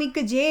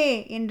குருசாமிக்கு ஜே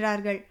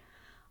என்றார்கள்.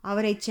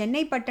 அவரை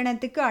சென்னை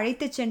பட்டணத்துக்கு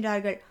அழைத்துச்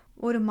சென்றார்கள்.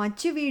 ஒரு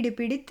மச்சு வீடு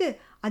பிடித்து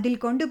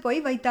அதில் கொண்டு போய்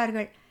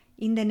வைத்தார்கள்.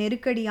 இந்த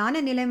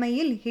நெருக்கடியான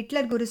நிலைமையில்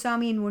ஹிட்லர்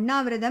குருசாமியின்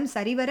உண்ணாவிரதம்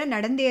சரிவர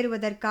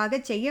நடந்தேறுவதற்காக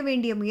செய்ய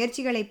வேண்டிய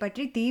முயற்சிகளை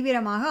பற்றி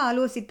தீவிரமாக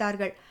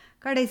ஆலோசித்தார்கள்.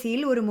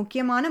 கடைசியில் ஒரு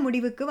முக்கியமான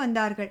முடிவுக்கு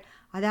வந்தார்கள்.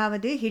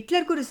 அதாவது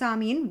ஹிட்லர்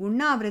குருசாமியின்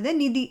உண்ணாவிரத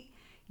நிதி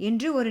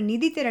என்று ஒரு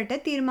நிதி திரட்ட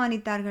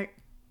தீர்மானித்தார்கள்.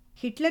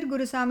 ஹிட்லர்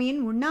குருசாமியின்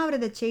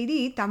உண்ணாவிரத செய்தி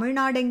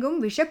தமிழ்நாடெங்கும்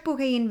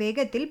விஷப்புகையின்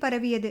வேகத்தில்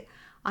பரவியது.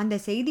 அந்த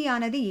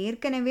செய்தியானது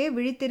ஏற்கனவே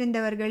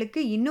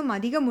விழித்திருந்தவர்களுக்கு இன்னும்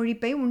அதிக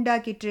முழிப்பை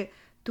உண்டாக்கிற்று.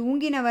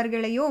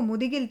 தூங்கினவர்களையோ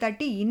முதுகில்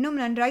தட்டி இன்னும்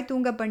நன்றாய்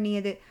தூங்க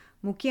பண்ணியது.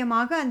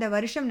 முக்கியமாக அந்த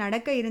வருஷம்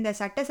நடக்க இருந்த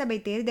சட்டசபை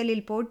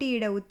தேர்தலில்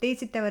போட்டியிட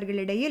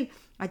உத்தேசித்தவர்களிடையில்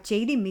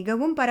அச்செய்தி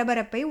மிகவும்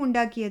பரபரப்பை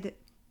உண்டாக்கியது.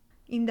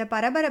 இந்த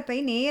பரபரப்பை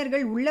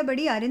நேயர்கள்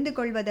உள்ளபடி அறிந்து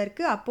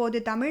கொள்வதற்கு அப்போது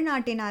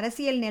தமிழ்நாட்டின்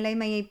அரசியல்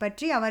நிலைமையை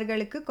பற்றி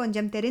அவர்களுக்கு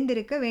கொஞ்சம்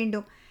தெரிந்திருக்க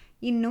வேண்டும்.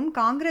 இன்னும்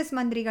காங்கிரஸ்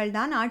மந்திரிகள்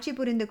தான் ஆட்சி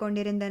புரிந்து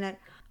கொண்டிருந்தனர்.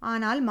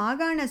 ஆனால்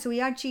மாகாண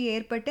சுயாட்சி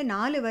ஏற்பட்டு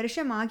 4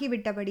 வருஷம்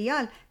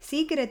ஆகிவிட்டபடியால்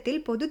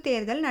சீக்கிரத்தில் பொது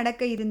தேர்தல்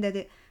நடக்க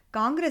இருந்தது.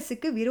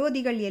 காங்கிரசுக்கு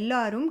விரோதிகள்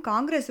எல்லாரும்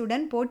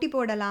காங்கிரசுடன் போட்டி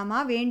போடலாமா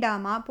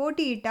வேண்டாமா,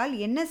 போட்டியிட்டால்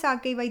என்ன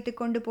சாக்கை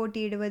வைத்துக்கொண்டு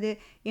போட்டியிடுவது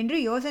என்று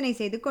யோசனை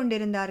செய்து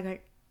கொண்டிருந்தார்கள்.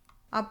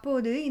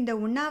 அப்போது இந்த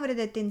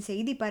உண்ணாவிரதத்தின்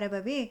செய்தி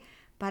பரவவே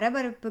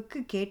பரபரப்புக்கு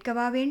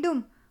கேட்கவா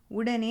வேண்டும்.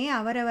 உடனே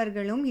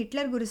அவரவர்களும்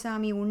ஹிட்லர்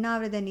குருசாமி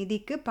உண்ணாவிரத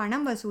நிதிக்கு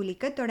பணம்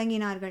வசூலிக்க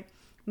தொடங்கினார்கள்.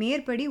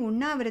 மேற்படி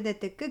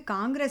உண்ணாவிரதத்துக்கு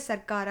காங்கிரஸ்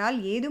சர்க்காரால்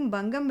ஏதும்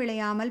பங்கம்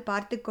விளையாமல்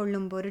பார்த்து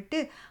கொள்ளும் பொருட்டு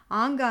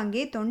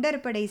ஆங்காங்கே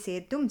தொண்டர்படை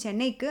சேர்த்தும்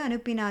சென்னைக்கு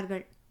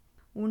அனுப்பினார்கள்.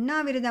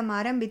 உண்ணாவிரதம்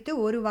ஆரம்பித்து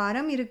 1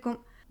 வாரம் இருக்கும்.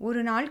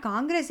 ஒரு நாள்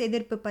காங்கிரஸ்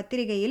எதிர்ப்பு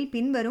பத்திரிகையில்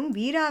பின்வரும்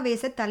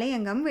வீராவேச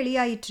தலையங்கம்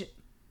வெளியாயிற்று.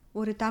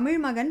 ஒரு தமிழ்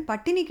மகன்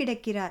பட்டினி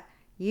கிடக்கிறார்.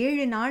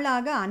 7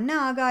 நாளாக அன்ன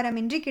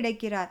ஆகாரமின்றி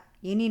கிடக்கிறார்.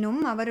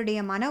 எனினும் அவருடைய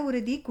மன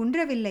உறுதி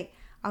குன்றவில்லை.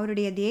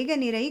 அவருடைய தேக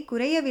நிறை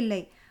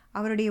குறையவில்லை.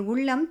 அவருடைய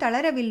உள்ளம்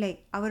தளரவில்லை.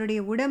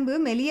 அவருடைய உடம்பு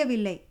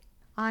மெலியவில்லை.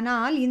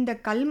 ஆனால் இந்த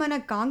கல்மன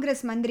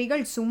காங்கிரஸ்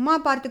மந்திரிகள் சும்மா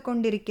பார்த்து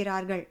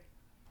கொண்டிருக்கிறார்கள்.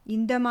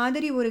 இந்த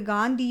மாதிரி ஒரு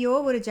காந்தியோ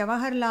ஒரு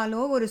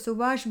ஜவஹர்லாலோ ஒரு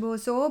சுபாஷ்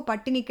போஸோ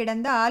பட்டினி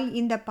கிடந்தால்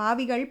இந்த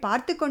பாவிகள்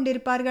பார்த்து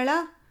கொண்டிருப்பார்களா?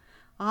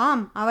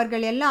 ஆம்,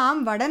 அவர்கள் எல்லாம்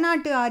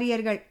வடநாட்டு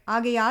ஆரியர்கள்.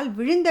 ஆகையால்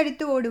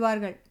விழுந்தடித்து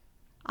ஓடுவார்கள்.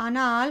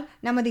 ஆனால்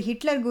நமது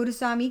ஹிட்லர்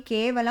குருசாமி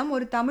கேவலம்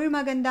ஒரு தமிழ்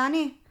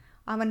மகன்தானே.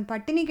 அவன்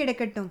பட்டினி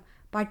கிடக்கட்டும்,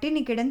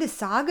 பட்டினி கிடந்து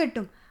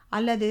சாகட்டும்,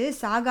 அல்லது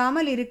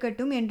சாகாமல்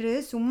இருக்கட்டும் என்று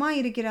சும்மா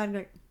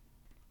இருக்கிறார்கள்.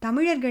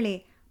 தமிழர்களே,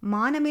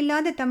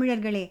 மானமில்லாத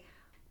தமிழர்களே,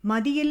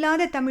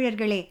 மதியில்லாத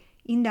தமிழர்களே,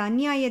 இந்த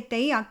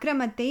அநியாயத்தை,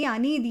 அக்கிரமத்தை,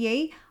 அநீதியை,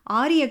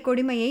 ஆரிய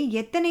கொடுமையை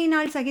எத்தனை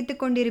நாள் சகித்து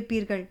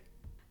கொண்டிருப்பீர்கள்?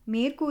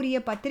 மேற்கூறிய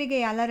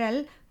பத்திரிகை அலறல்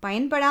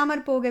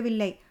பயன்படாமற்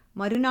போகவில்லை.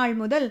 மறுநாள்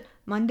முதல்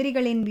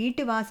மந்திரிகளின்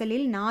வீட்டு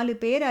வாசலில் 4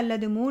 பேர்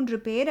அல்லது 3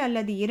 பேர்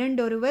அல்லது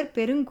 2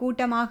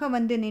 பெருங்கூட்டமாக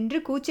வந்து நின்று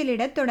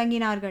கூச்சலிடத்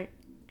தொடங்கினார்கள்.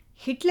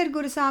 ஹிட்லர்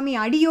குருசாமி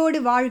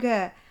அடியோடு வாழ்க,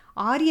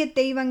 ஆரிய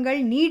தெய்வங்கள்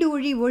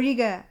நீடூழி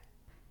ஒழிக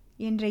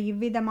என்ற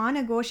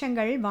இவ்விதமான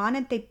கோஷங்கள்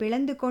வானத்தை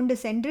பிளந்து கொண்டு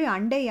சென்று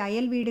அண்டை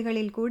அயல்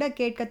வீடுகளில் கூட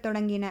கேட்கத்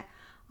தொடங்கின.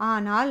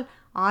 ஆனால்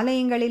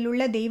ஆலயங்களில்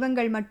உள்ள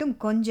தெய்வங்கள் மட்டும்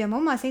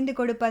கொஞ்சமும் அசைந்து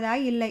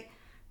கொடுப்பதாய் இல்லை.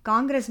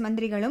 காங்கிரஸ்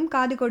மந்திரிகளும்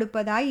காது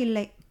கொடுப்பதாய்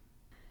இல்லை.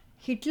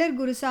 ஹிட்லர்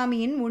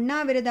குருசாமியின்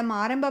உண்ணாவிரதம்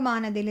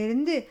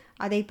ஆரம்பமானதிலிருந்து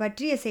அதை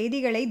பற்றிய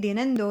செய்திகளை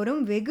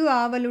தினந்தோறும் வெகு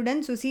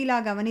ஆவலுடன் சுசீலா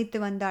கவனித்து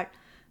வந்தாள்.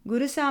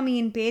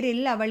 குருசாமியின்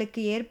பேரில்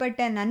அவளுக்கு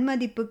ஏற்பட்ட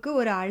நன்மதிப்புக்கு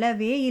ஒரு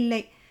அளவே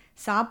இல்லை.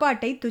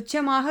 சாப்பாட்டை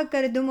துச்சமாக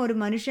கருதும் ஒரு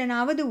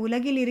மனுஷனாவது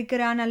உலகில்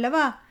இருக்கிறான்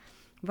அல்லவா?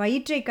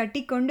 வயிற்றை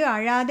கட்டிக்கொண்டு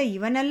அழாத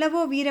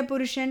இவனல்லவோ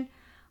வீரபுருஷன்.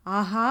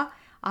 ஆஹா,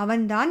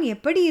 அவன்தான்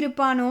எப்படி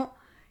இருப்பானோ,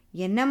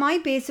 என்னமாய்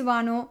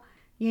பேசுவானோ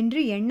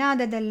என்று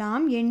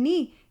எண்ணாததெல்லாம் எண்ணி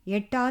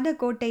எட்டாத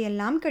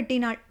கோட்டையெல்லாம்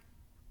கட்டினாள்.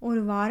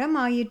 1 வாரம்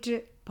ஆயிற்று.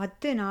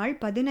 10 நாள்,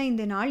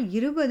 15 நாள்,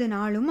 20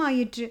 நாளும்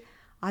ஆயிற்று.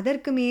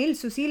 அதற்கு மேல்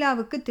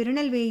சுசீலாவுக்கு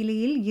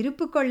திருநெல்வேலியில்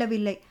இருப்பு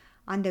கொள்ளவில்லை.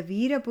 அந்த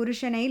வீர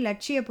புருஷனை,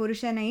 லட்சிய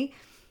புருஷனை,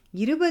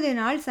 20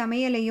 நாள்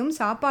சமையலையும்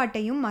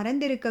சாப்பாட்டையும்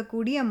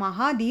மறந்திருக்கக்கூடிய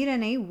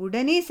மகாதீரனை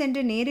உடனே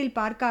சென்று நேரில்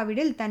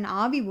பார்க்காவிடில் தன்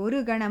ஆவி ஒரு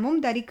கணமும்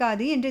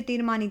தரிக்காது என்று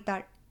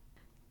தீர்மானித்தாள்.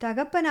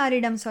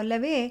 தகப்பனாரிடம்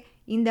சொல்லவே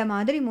இந்த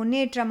மாதிரி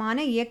முன்னேற்றமான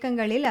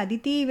இயக்கங்களில்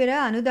அதிதீவிர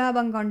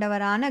அனுதாபம்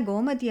கொண்டவரான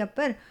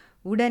கோமதியப்பர்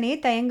உடனே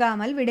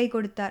தயங்காமல் விடை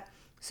கொடுத்தார்.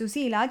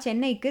 சுசீலா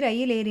சென்னைக்கு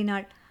ரயில்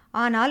ஏறினாள்.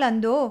 ஆனால்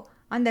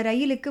அந்த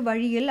ரயிலுக்கு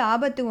வழியில்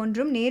ஆபத்து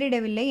ஒன்றும்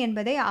நேரிடவில்லை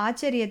என்பதை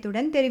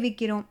ஆச்சரியத்துடன்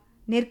தெரிவிக்கிறோம்.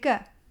 நிற்க.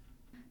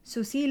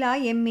 சுசீலா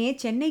MA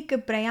சென்னைக்கு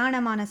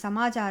பிரயாணமான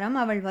சமாச்சாரம்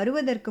அவள்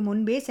வருவதற்கு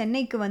முன்பே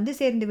சென்னைக்கு வந்து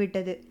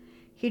சேர்ந்துவிட்டது.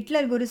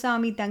 ஹிட்லர்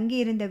குருசாமி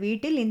தங்கியிருந்த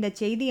வீட்டில் இந்த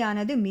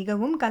செய்தியானது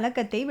மிகவும்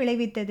கலக்கத்தை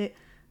விளைவித்தது.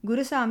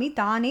 குருசாமி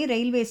தானே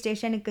ரயில்வே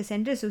ஸ்டேஷனுக்கு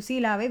சென்று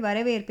சுசீலாவை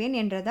வரவேற்பேன்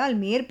என்றதால்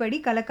மேற்படி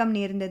கலக்கம்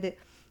நேர்ந்தது.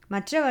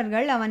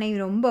 மற்றவர்கள் அவனை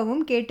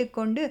ரொம்பவும்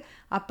கேட்டுக்கொண்டு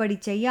அப்படி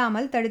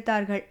செய்யாமல்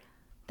தடுத்தார்கள்.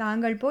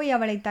 தாங்கள் போய்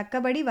அவளை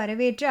தக்கபடி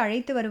வரவேற்று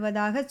அழைத்து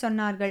வருவதாக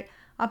சொன்னார்கள்.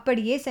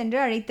 அப்படியே சென்று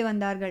அழைத்து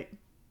வந்தார்கள்.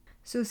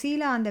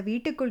 சுசீலா அந்த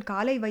வீட்டுக்குள்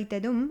காலை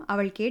வைத்ததும்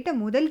அவள் கேட்ட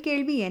முதல்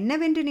கேள்வி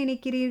என்னவென்று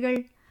நினைக்கிறீர்கள்?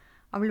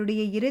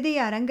 அவளுடைய இருதய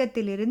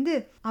அரங்கத்திலிருந்து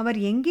அவர்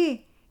எங்கே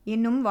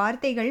என்னும்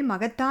வார்த்தைகள்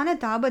மகத்தான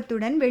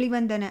தாபத்துடன்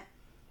வெளிவந்தன.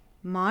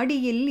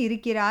 மாடியில்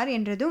இருக்கிறார்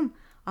என்றதும்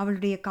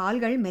அவளுடைய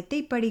கால்கள்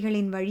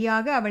மெத்தைப்படிகளின்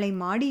வழியாக அவளை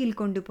மாடியில்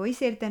கொண்டு போய்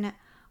சேர்த்தன.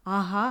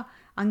 ஆஹா,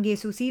 அங்கே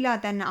சுசீலா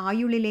தன்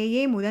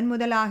ஆயுளிலேயே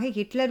முதலாக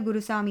ஹிட்லர்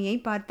குருசாமியை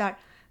பார்த்தாள்.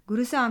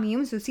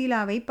 குருசாமியும்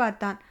சுசீலாவை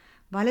பார்த்தான்.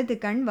 வலது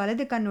கண்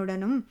வலது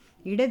கண்ணுடனும்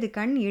இடது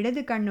கண்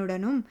இடது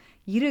கண்ணுடனும்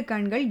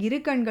இரு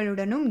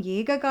கண்களுடனும்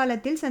ஏக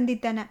காலத்தில்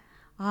சந்தித்தன.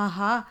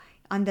 ஆஹா,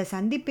 அந்த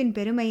சந்திப்பின்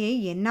பெருமையை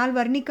என்னால்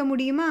வர்ணிக்க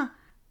முடியுமா?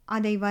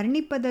 அதை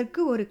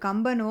வர்ணிப்பதற்கு ஒரு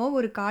கம்பனோ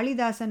ஒரு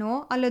காளிதாசனோ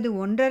அல்லது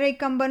 1.5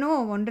 கம்பனோ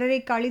 1.5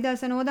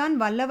 காளிதாசனோ தான்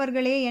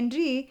வல்லவர்களே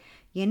என்று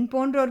என்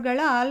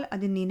போன்றோர்களால்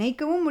அது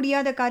நினைக்கவும்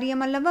முடியாத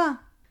காரியமல்லவா?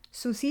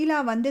 சுசீலா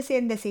வந்து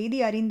சேர்ந்த செய்தி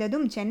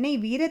அறிந்ததும் சென்னை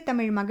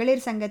வீரத்தமிழ்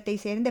மகளிர் சங்கத்தை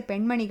சேர்ந்த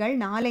பெண்மணிகள்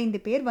 4-5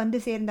 பேர் வந்து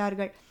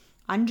சேர்ந்தார்கள்.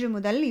 அன்று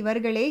முதல்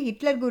இவர்களே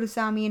ஹிட்லர்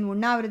குருசாமியின்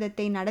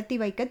உண்ணாவிரதத்தை நடத்தி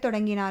வைக்கத்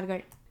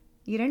தொடங்கினார்கள்.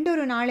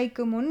 2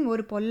 நாளைக்கு முன்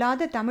ஒரு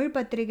பொல்லாத தமிழ்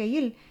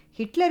பத்திரிகையில்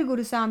ஹிட்லர்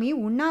குருசாமி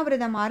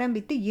உண்ணாவிரதம்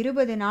ஆரம்பித்து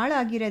 20 நாள்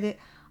ஆகிறது,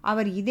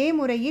 அவர் இதே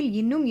முறையில்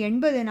இன்னும்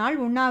 80 நாள்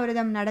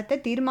உண்ணாவிரதம் நடத்த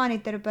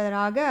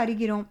தீர்மானித்திருப்பதாக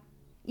அறிகிறோம்.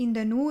 இந்த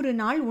 100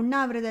 நாள்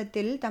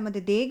உண்ணாவிரதத்தில் தமது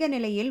தேக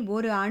நிலையில்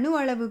ஒரு அணு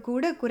அளவு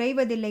கூட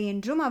குறைவதில்லை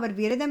என்றும் அவர்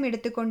விரதம்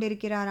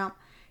எடுத்துக்கொண்டிருக்கிறாராம்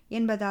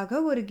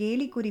என்பதாக ஒரு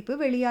கேலி குறிப்பு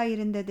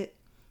வெளியாயிருந்தது.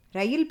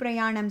 ரயில்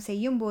பிரயாணம்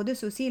செய்யும் போது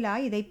சுசீலா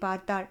இதை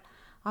பார்த்தாள்.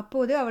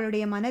 அப்போது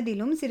அவளுடைய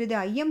மனதிலும் சிறிது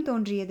ஐயம்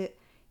தோன்றியது.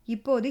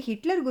 இப்போது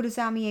ஹிட்லர்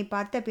குருசாமியை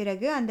பார்த்த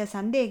பிறகு அந்த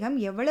சந்தேகம்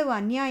எவ்வளவு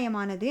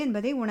அநியாயமானது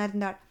என்பதை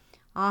உணர்ந்தாள்.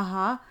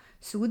 ஆஹா,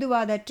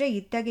 சூதுவாதற்ற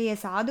இத்தகைய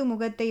சாது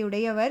முகத்தை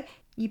உடையவர்,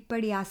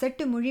 இப்படி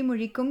அசட்டு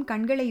முழிக்கும்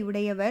கண்களை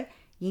உடையவர்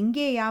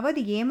எங்கேயாவது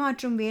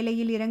ஏமாற்றும்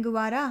வேலையில்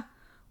இறங்குவாரா?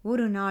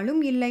 ஒரு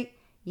நாளும் இல்லை.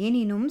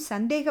 எனினும்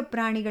சந்தேக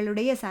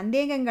பிராணிகளுடைய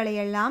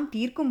சந்தேகங்களையெல்லாம்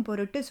தீர்க்கும்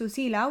பொருட்டு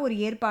சுசீலா ஒரு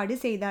ஏற்பாடு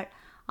செய்தாள்.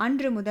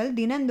 அன்று முதல்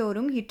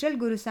தினந்தோறும் ஹிட்லர்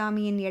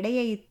குருசாமியின்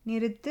எடையை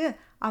நிறுத்து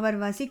அவர்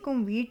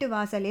வசிக்கும் வீட்டு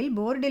வாசலில்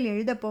போர்டில்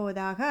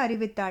எழுதப்போவதாக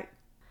அறிவித்தாள்.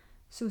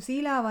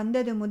 சுசீலா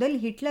வந்தது முதல்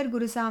ஹிட்லர்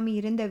குருசாமி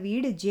இருந்த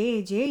வீடு ஜே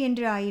ஜே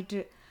என்று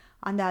ஆயிற்று.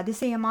 அந்த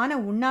அதிசயமான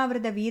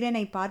உண்ணாவிரத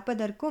வீரனை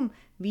பார்ப்பதற்கும்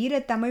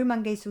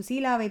வீரத்தமிழ்மங்கை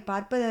சுசீலாவை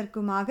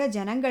பார்ப்பதற்குமாக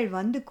ஜனங்கள்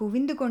வந்து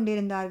குவிந்து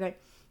கொண்டிருந்தார்கள்.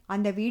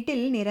 அந்த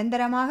வீட்டில்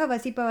நிரந்தரமாக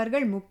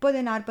வசிப்பவர்கள்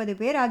 30-40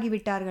 பேர்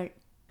ஆகிவிட்டார்கள்.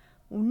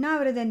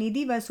 உண்ணாவிரத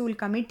நிதி வசூல்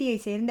கமிட்டியை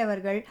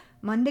சேர்ந்தவர்கள்,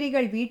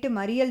 மந்திரிகள் வீட்டு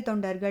மறியல்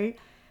தொண்டர்கள்,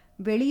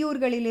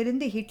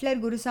 வெளியூர்களிலிருந்து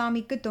ஹிட்லர்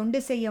குருசாமிக்கு தொண்டு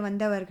செய்ய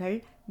வந்தவர்கள்,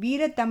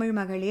 வீரத்தமிழ்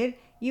மகளிர்,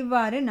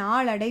 இவ்வாறு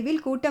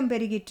நாளடைவில் கூட்டம்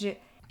பெருகிற்று.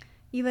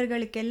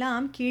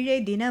 இவர்களுக்கெல்லாம் கீழே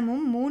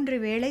தினமும் 3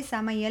 வேளை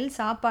சமையல்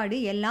சாப்பாடு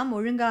எல்லாம்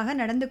ஒழுங்காக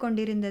நடந்து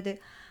கொண்டிருந்தது.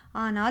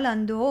 ஆனால்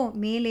அந்தோ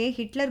மேலே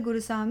ஹிட்லர்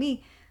குருசாமி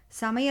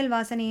சமையல்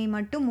வாசனையை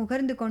மட்டும்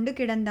முகர்ந்து கொண்டு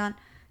கிடந்தான்.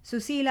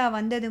 சுசீலா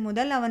வந்தது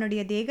முதல்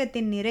அவனுடைய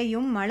தேகத்தின்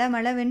நிறையும்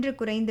மளமளவென்று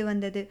குறைந்து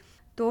வந்தது.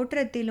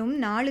 தோற்றத்திலும்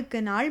நாளுக்கு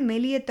நாள்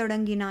மெலியத்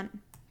தொடங்கினான்.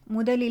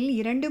 முதலில்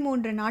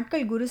 2-3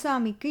 நாட்கள்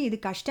குருசாமிக்கு இது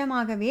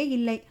கஷ்டமாகவே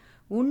இல்லை.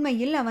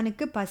 உண்மையில்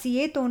அவனுக்கு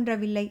பசியே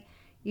தோன்றவில்லை.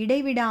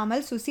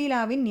 இடைவிடாமல்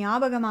சுசீலாவின்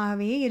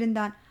ஞாபகமாகவே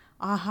இருந்தான்.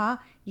 ஆஹா,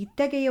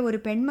 இத்தகைய ஒரு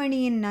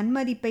பெண்மணியின்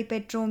நன்மதிப்பை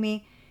பெற்றோமே,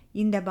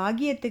 இந்த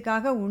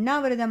பாக்கியத்துக்காக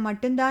உண்ணாவிரதம்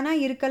மட்டும்தானா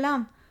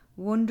இருக்கலாம்,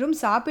 ஒன்றும்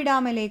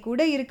சாப்பிடாமலே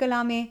கூட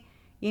இருக்கலாமே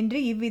என்று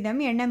இவ்விதம்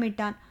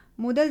எண்ணமிட்டான்.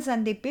 முதல்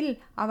சந்திப்பில்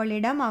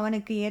அவளிடம்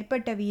அவனுக்கு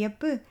ஏற்பட்ட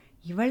வியப்பு,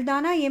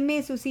 இவள்தானா MA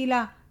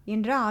சுசீலா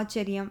என்ற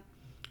ஆச்சரியம்.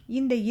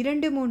 இந்த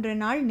 2-3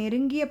 நாள்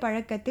நெருங்கிய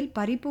பழக்கத்தில்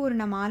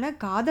பரிபூர்ணமான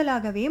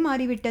காதலாகவே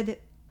மாறிவிட்டது.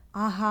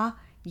 ஆஹா,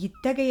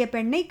 இத்தகைய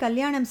பெண்ணை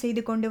கல்யாணம்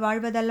செய்து கொண்டு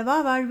வாழ்வதல்லவா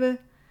வாழ்வு.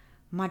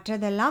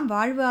 மற்றதெல்லாம்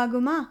வாழ்வு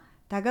ஆகுமா?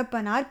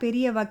 தகப்பனார்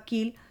பெரிய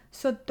வக்கீல்,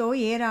 சொத்தோ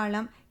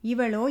ஏராளம்,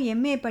 இவளோ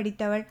MA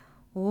படித்தவள்.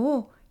 ஓ,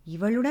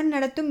 இவளுடன்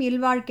நடத்தும்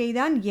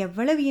இல்வாழ்க்கைதான்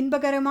எவ்வளவு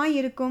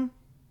இன்பகரமாயிருக்கும்.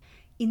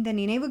 இந்த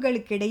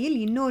நினைவுகளுக்கிடையில்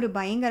இன்னொரு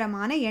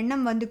பயங்கரமான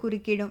எண்ணம் வந்து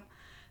குறுக்கிடும்.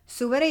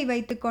 சுவரை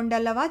வைத்து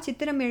கொண்டல்லவா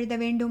சித்திரம் எழுத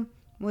வேண்டும்.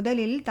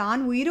 முதலில்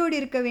தான் உயிரோடு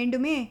இருக்க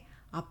வேண்டுமே.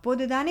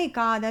 அப்போதுதானே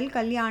காதல்,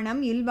 கல்யாணம்,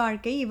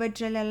 இல்வாழ்க்கை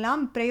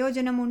இவற்றிலெல்லாம்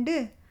பிரயோஜனம் உண்டு.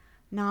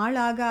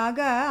 நாளாக ஆக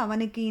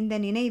அவனுக்கு இந்த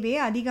நினைவே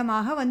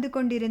அதிகமாக வந்து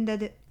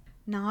கொண்டிருந்தது.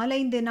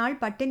 4-5 நாள்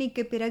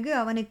பட்டினிக்கு பிறகு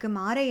அவனுக்கு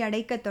மாரை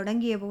அடைக்க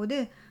தொடங்கிய போது,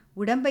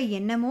 உடம்பை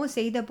என்னமோ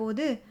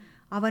செய்தபோது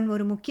அவன்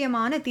ஒரு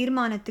முக்கியமான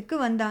தீர்மானத்துக்கு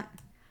வந்தான்.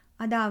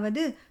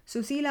 அதாவது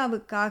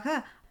சுசீலாவுக்காக,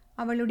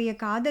 அவளுடைய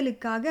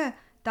காதலுக்காக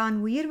தான்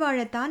உயிர்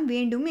வாழத்தான்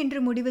வேண்டும் என்று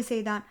முடிவு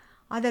செய்தான்.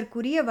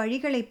 அதற்குரிய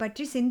வழிகளை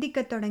பற்றி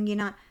சிந்திக்கத்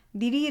தொடங்கினான்.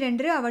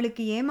 திடீரென்று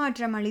அவளுக்கு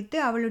ஏமாற்றம் அளித்து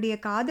அவளுடைய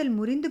காதல்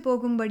முறிந்து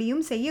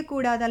போகும்படியும்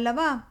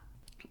செய்யக்கூடாதல்லவா?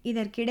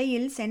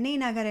 இதற்கிடையில் சென்னை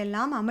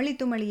நகரெல்லாம்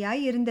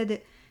அமளித்துமளியாய் இருந்தது.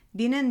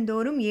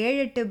 தினந்தோறும்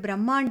 7-8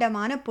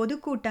 பிரம்மாண்டமான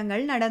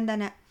பொதுக்கூட்டங்கள்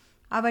நடந்தன.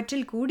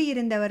 அவற்றில்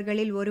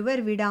கூடியிருந்தவர்களில்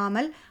ஒருவர்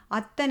விடாமல்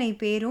அத்தனை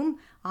பேரும்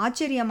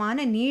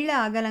ஆச்சரியமான நீள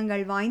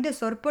அகலங்கள் வாய்ந்த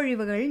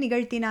சொற்பொழிவுகள்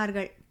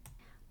நிகழ்த்தினார்கள்.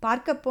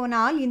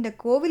 பார்க்கப்போனால் இந்த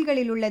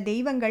கோவில்களில் உள்ள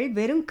தெய்வங்கள்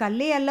வெறும்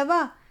கல்லே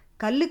அல்லவா?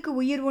 கல்லுக்கு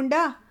உயிர்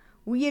உண்டா?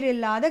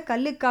 உயிரில்லாத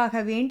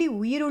கல்லுக்காக வேண்டி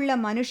உயிருள்ள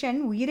மனுஷன்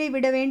உயிரை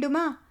விட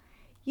வேண்டுமா?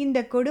 இந்த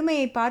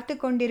கொடுமையை பார்த்து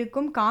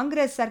கொண்டிருக்கும்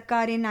காங்கிரஸ்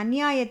சர்க்காரின்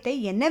அநியாயத்தை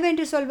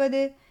என்னவென்று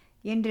சொல்வது?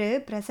 என்று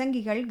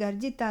பிரசங்கிகள்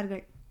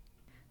கர்ஜித்தார்கள்.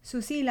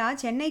 சுசீலா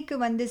சென்னைக்கு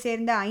வந்து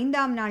சேர்ந்த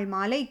 5ஆம் நாள்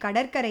மாலை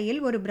கடற்கரையில்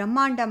ஒரு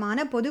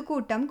பிரம்மாண்டமான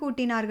பொதுக்கூட்டம்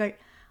கூட்டினார்கள்.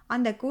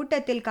 அந்த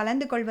கூட்டத்தில்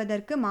கலந்து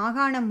கொள்வதற்கு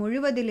மாகாணம்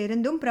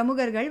முழுவதிலிருந்தும்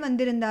பிரமுகர்கள்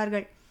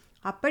வந்திருந்தார்கள்.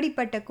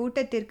 அப்படிப்பட்ட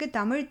கூட்டத்திற்கு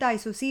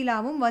தமிழ்த்தாய்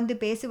சுசீலாவும் வந்து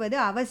பேசுவது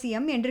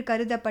அவசியம் என்று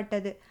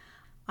கருதப்பட்டது.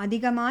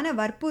 அதிகமான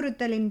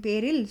வற்புறுத்தலின்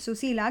பேரில்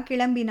சுசீலா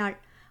கிளம்பினாள்.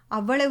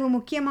 அவ்வளவு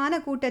முக்கியமான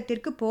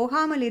கூட்டத்திற்கு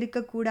போகாமல்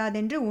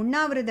இருக்கக்கூடாதென்று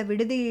உண்ணாவிரத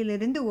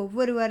விடுதியிலிருந்து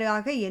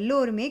ஒவ்வொருவராக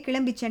எல்லோருமே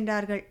கிளம்பிச்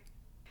சென்றார்கள்.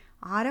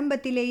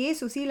 ஆரம்பத்திலேயே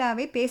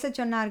சுசீலாவை பேசச்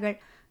சொன்னார்கள்.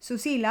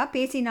 சுசீலா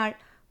பேசினாள்.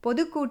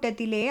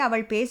 பொதுக்கூட்டத்திலே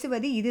அவள்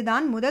பேசுவது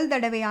இதுதான் முதல்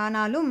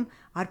தடவையானாலும்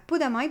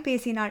அற்புதமாய்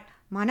பேசினாள்.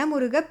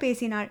 மனமுருகப்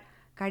பேசினாள்.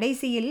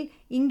 கடைசியில்,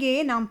 இங்கே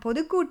நாம்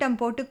பொதுக்கூட்டம்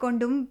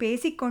போட்டுக்கொண்டும்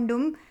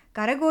பேசிக்கொண்டும்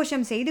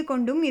கரகோஷம் செய்து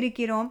கொண்டும்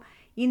இருக்கிறோம்.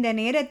 இந்த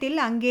நேரத்தில்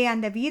அங்கே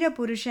அந்த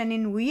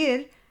வீரபுருஷனின்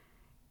உயிர்.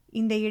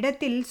 இந்த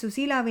இடத்தில்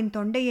சுசீலாவின்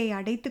தொண்டையை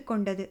அடைத்து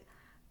கொண்டது.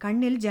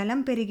 கண்ணில்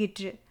ஜலம்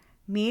பெருகிற்று.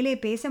 மேலே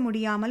பேச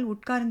முடியாமல்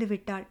உட்கார்ந்து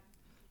விட்டாள்.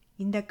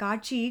 இந்த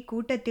காட்சி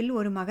கூட்டத்தில்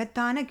ஒரு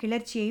மகத்தான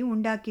கிளர்ச்சியை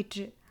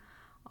உண்டாக்கிற்று.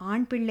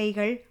 ஆண்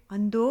பிள்ளைகள்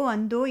அந்தோ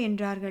அந்தோ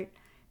என்றார்கள்.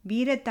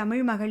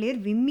 வீரத்தமிழ் மகளிர்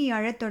விம்மி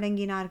அழத்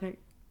தொடங்கினார்கள்.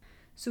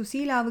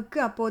 சுசீலாவுக்கு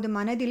அப்போது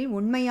மனதில்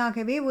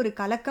உண்மையாகவே ஒரு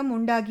கலக்கம்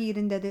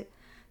உண்டாகியிருந்தது.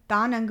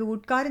 தான் அங்கு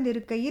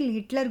உட்கார்ந்திருக்கையில்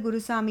ஹிட்லர்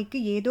குருசாமிக்கு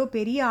ஏதோ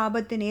பெரிய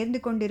ஆபத்து நேர்ந்து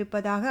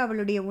கொண்டிருப்பதாக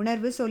அவளுடைய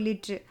உணர்வு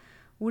சொல்லிற்று.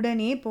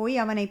 உடனே போய்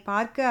அவனை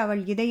பார்க்க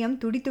அவள் இதயம்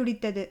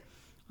துடிதுடித்தது.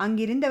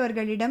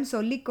 அங்கிருந்தவர்களிடம்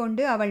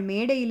சொல்லிக்கொண்டு அவள்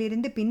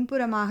மேடையிலிருந்து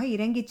பின்புறமாக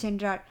இறங்கிச்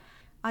சென்றாள்.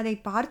 அதை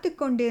பார்த்து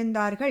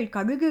கொண்டிருந்தார்கள்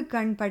கழுகு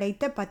கண்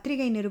படைத்த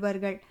பத்திரிகை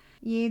நிருபர்கள்.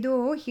 ஏதோ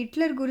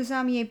ஹிட்லர்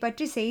குருசாமியை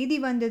பற்றி செய்தி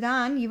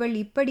வந்துதான் இவள்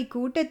இப்படி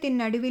கூட்டத்தின்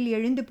நடுவில்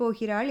எழுந்து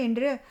போகிறாள்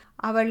என்று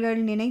அவர்கள்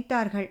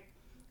நினைத்தார்கள்.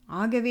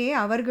 ஆகவே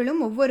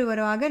அவர்களும்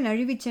ஒவ்வொருவராக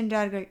நழுவிச்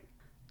சென்றார்கள்.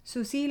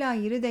 சுசீலா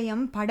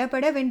இருதயம்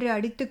படபடவென்று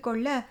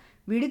அடித்துக்கொள்ள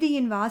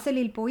விடுதியின்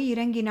வாசலில் போய்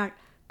இறங்கினாள்.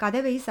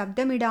 கதவை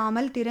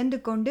சப்தமிடாமல் திறந்து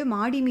கொண்டு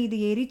மாடி மீது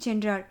ஏறிச்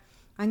சென்றாள்.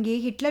 அங்கே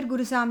ஹிட்லர்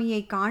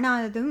குருசாமியை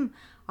காணாததும்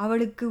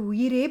அவளுக்கு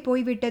உயிரே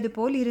போய்விட்டது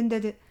போல்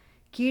இருந்தது.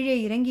 கீழே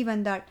இறங்கி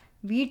வந்தாள்.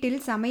 வீட்டில்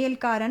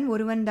சமையல்காரன்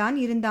ஒருவன்தான்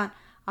இருந்தான்.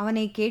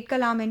 அவனை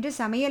கேட்கலாமென்று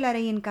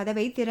சமையலறையின்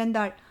கதவை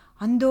திறந்தாள்.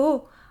 அந்தோ,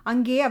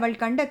 அங்கே அவள்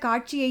கண்ட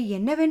காட்சியை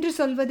என்னவென்று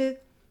சொல்வது?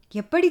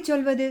 எப்படி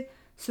சொல்வது?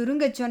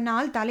 சுருங்கச்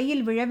சொன்னால்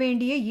தலையில்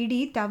விழவேண்டிய இடி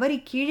தவறி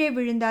கீழே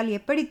விழுந்தால்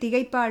எப்படி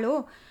திகைப்பாளோ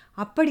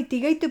அப்படி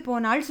திகைத்து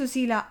போனாள்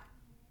சுசீலா.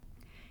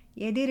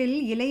 எதிரில்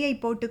இலையை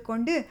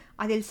போட்டுக்கொண்டு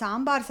அதில்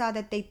சாம்பார்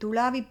சாதத்தை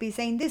துளாவி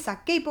பிசைந்து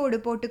சக்கை போடு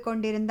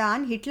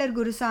போட்டுக்கொண்டிருந்தான் ஹிட்லர்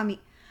குருசாமி.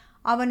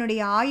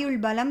 அவனுடைய ஆயுள்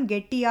பலம்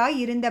கெட்டியாய்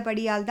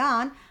இருந்தபடியால்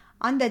தான்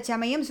அந்த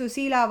சமயம்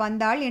சுசீலா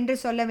வந்தாள் என்று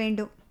சொல்ல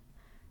வேண்டும்.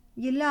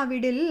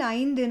 இல்லாவிடில்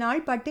 5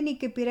 நாள்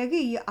பட்டினிக்கு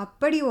பிறகு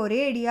அப்படி ஒரே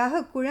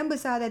அடியாக குழம்பு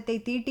சாதத்தை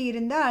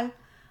தீட்டியிருந்தால்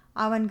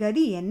அவன்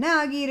கதி என்ன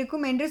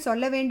ஆகியிருக்கும் என்று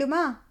சொல்ல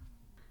வேண்டுமா?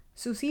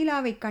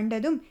 சுசீலாவை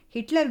கண்டதும்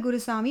ஹிட்லர்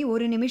குருசாமி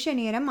ஒரு நிமிஷ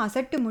நேரம்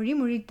அசட்டு மொழி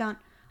முழித்தான்.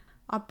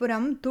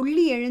 அப்புறம்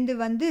துள்ளி எழுந்து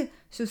வந்து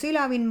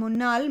சுசீலாவின்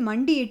முன்னால்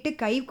மண்டியிட்டு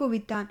கை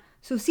குவித்தான்.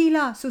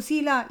 சுசீலா,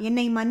 சுசீலா,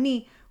 என்னை மன்னி.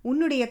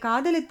 உன்னுடைய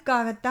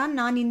காதலுக்காகத்தான்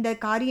நான் இந்த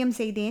காரியம்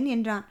செய்தேன்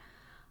என்றான்.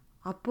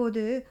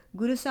 அப்போது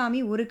குருசாமி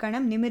ஒரு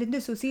கணம் நிமிர்ந்து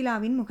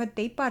சுசீலாவின்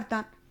முகத்தை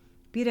பார்த்தான்.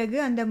 பிறகு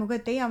அந்த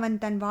முகத்தை அவன்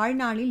தன்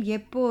வாழ்நாளில்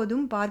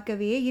எப்போதும்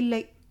பார்க்கவே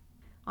இல்லை.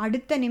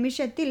 அடுத்த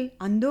நிமிஷத்தில்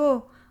அந்தோ,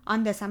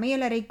 அந்த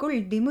சமையலறைக்குள்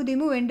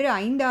திமு வென்று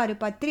 5-6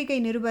 பத்திரிகை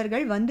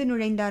நிருபர்கள் வந்து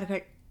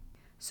நுழைந்தார்கள்.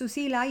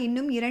 சுசீலா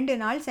இன்னும் 2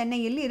 நாள்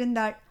சென்னையில்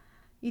இருந்தாள்.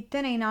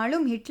 இத்தனை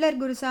நாளும் ஹிட்லர்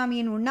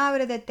குருசாமியின்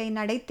உண்ணாவிரதத்தை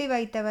நடத்தி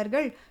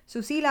வைத்தவர்கள்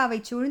சுசீலாவை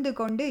சூழ்ந்து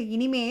கொண்டு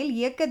இனிமேல்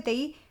இயக்கத்தை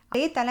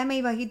அதே தலைமை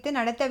வகித்து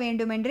நடத்த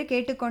வேண்டுமென்று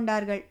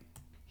கேட்டுக்கொண்டார்கள்.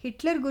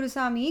 ஹிட்லர்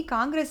குருசாமி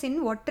காங்கிரசின்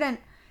ஒற்றன்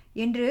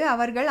என்று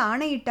அவர்கள்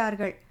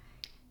ஆணையிட்டார்கள்.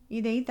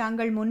 இதை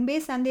தாங்கள் முன்பே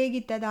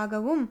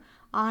சந்தேகித்ததாகவும்,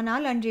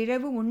 ஆனால்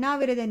அன்றிரவு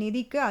உண்ணாவிரத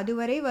நிதிக்கு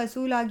அதுவரை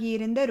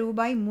வசூலாகியிருந்த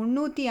ரூபாய்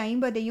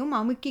 350ஐயும்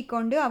அமுக்கிக்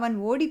கொண்டு அவன்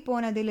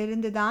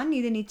ஓடிப்போனதிலிருந்துதான்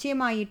இது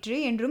நிச்சயமாயிற்று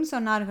என்றும்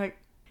சொன்னார்கள்.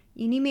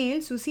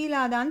 இனிமேல்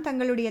சுசீலாதான்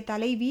தங்களுடைய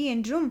தலைவி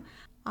என்றும்,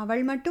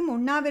 அவள் மட்டும்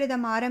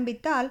உண்ணாவிரதம்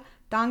ஆரம்பித்தால்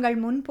தாங்கள்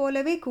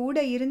முன்போலவே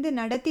கூட இருந்து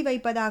நடத்தி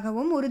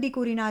வைப்பதாகவும் உறுதி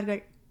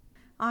கூறினார்கள்.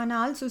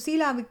 ஆனால்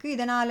சுசீலாவுக்கு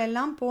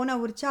இதனாலெல்லாம் போன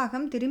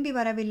உற்சாகம் திரும்பி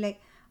வரவில்லை.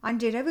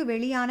 அன்றிரவு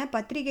வெளியான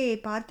பத்திரிகையை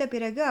பார்த்த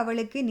பிறகு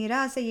அவளுக்கு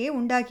நிராசையே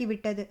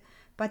உண்டாகிவிட்டது.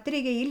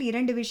 பத்திரிகையில்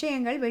 2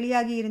 விஷயங்கள்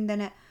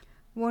வெளியாகியிருந்தன.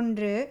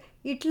 ஒன்று,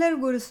 ஹிட்லர்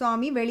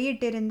குருசாமி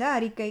வெளியிட்டிருந்த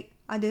அறிக்கை.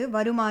 அது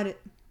வருமாறு: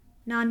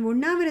 நான்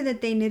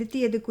உண்ணாவிரதத்தை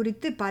நிறுத்தியது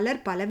குறித்து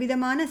பலர்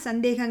பலவிதமான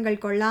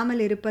சந்தேகங்கள்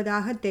கொள்ளாமல்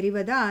இருப்பதாக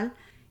தெரிவதால்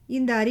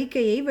இந்த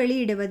அறிக்கையை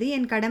வெளியிடுவது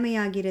என்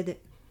கடமையாகிறது.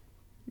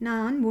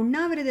 நான்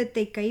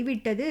உண்ணாவிரதத்தை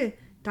கைவிட்டது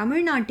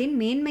தமிழ்நாட்டின்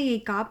மேன்மையை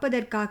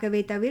காப்பதற்காகவே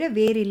தவிர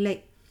வேறில்லை.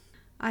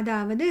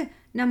 அதாவது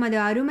நமது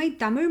அருமை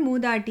தமிழ்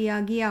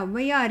மூதாட்டியாகிய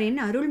ஔவையாரின்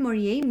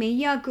அருள்மொழியை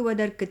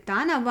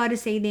மெய்யாக்குவதற்குத்தான் அவ்வாறு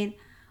செய்தேன்.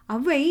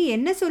 ஔவை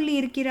என்ன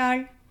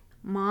சொல்லியிருக்கிறாள்?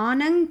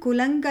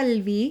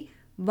 மானங்குலங்கல்வி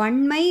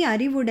வன்மை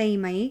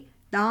அறிவுடைமை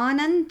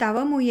தானந்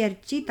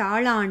தவமுயற்சி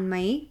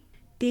தாளாண்மை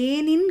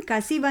தேனின்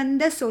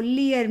கசிவந்த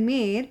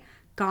சொல்லியர்மேற்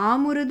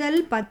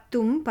காமுறுதல்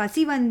பத்தும்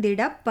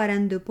பசிவந்திடப்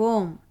பரந்து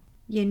போம்.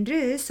 என்று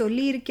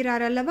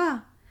சொல்லியிருக்கிறார் அல்லவா?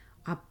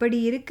 அப்படி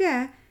இருக்க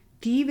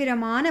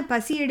தீவிரமான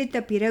பசி எடுத்த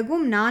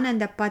பிறகும் நான்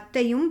அந்த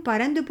பத்தையும்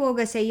பறந்து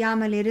போக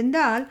செய்யாமல்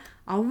இருந்தால்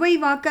ஒளவை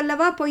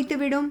வாக்கல்லவா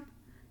பொய்த்துவிடும்.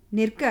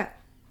 நிற்க.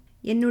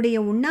 என்னுடைய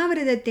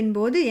உண்ணாவிரதத்தின்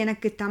போது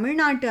எனக்கு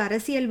தமிழ்நாட்டு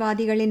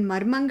அரசியல்வாதிகளின்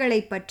மர்மங்களை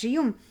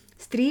பற்றியும்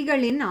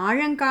ஸ்திரீகளின்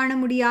ஆழங்காண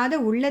முடியாத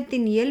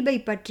உள்ளத்தின் இயல்பை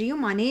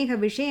பற்றியும் அநேக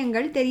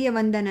விஷயங்கள் தெரிய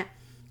வந்தன.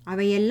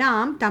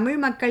 அவையெல்லாம் தமிழ்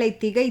மக்களை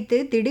திகைத்து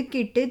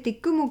திடுக்கிட்டு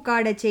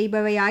திக்குமுக்காடச்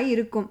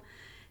செய்பவையாயிருக்கும்.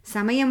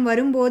 சமயம்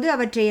வரும்போது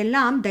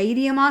அவற்றையெல்லாம்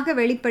தைரியமாக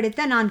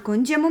வெளிப்படுத்த நான்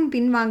கொஞ்சமும்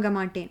பின்வாங்க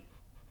மாட்டேன்.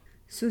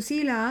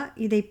 சுசீலா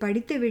இதை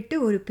படித்துவிட்டு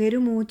ஒரு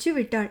பெருமூச்சு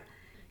விட்டாள்.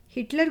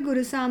 ஹிட்லர்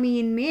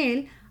குருசாமியின்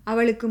மேல்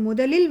அவளுக்கு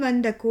முதலில்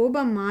வந்த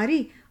கோபம் மாறி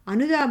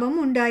அனுதாபம்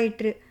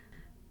உண்டாயிற்று.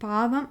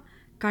 பாவம்,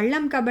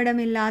 கள்ளம்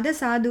கபடமில்லாத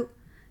சாது.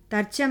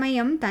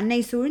 தற்சமயம் தன்னை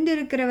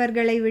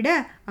சூழ்ந்திருக்கிறவர்களை விட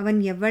அவன்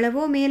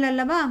எவ்வளவோ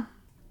மேலல்லவா?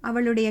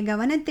 அவளுடைய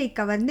கவனத்தை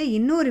கவர்ந்த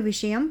இன்னொரு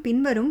விஷயம்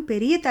பின்வரும்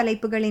பெரிய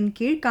தலைப்புகளின்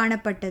கீழ்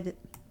காணப்பட்டது.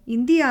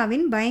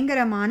 இந்தியாவின்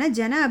பயங்கரமான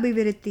ஜன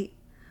அபிவிருத்தி.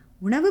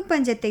 உணவு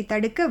பஞ்சத்தை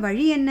தடுக்க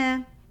வழி என்ன?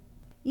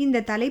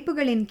 இந்த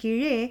தலைப்புகளின்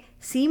கீழே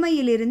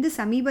சீமையிலிருந்து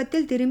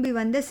சமீபத்தில் திரும்பி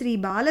வந்த ஸ்ரீ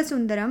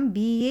பாலசுந்தரம்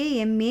BA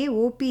MA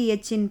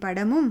OPHஇன்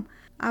படமும்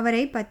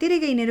அவரை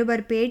பத்திரிகை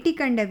நிருபர் பேட்டி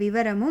கண்ட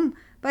விவரமும்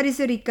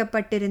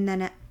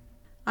பரிசுரிக்கப்பட்டிருந்தன.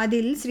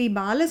 அதில் ஸ்ரீ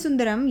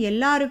பாலசுந்தரம்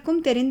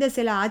எல்லாருக்கும் தெரிந்த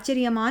சில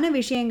ஆச்சரியமான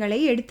விஷயங்களை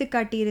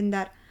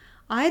எடுத்துக்காட்டியிருந்தார்.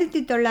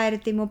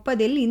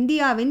 1930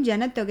 இந்தியாவின்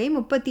ஜனத்தொகை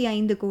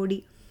 35 கோடி.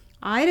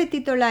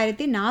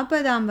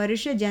 1940ஆம்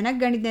வருஷ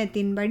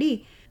ஜனகணிதத்தின்படி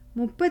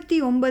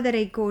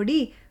 39.5 கோடி.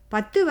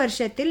 10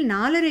 வருஷத்தில்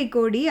 4.5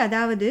 கோடி,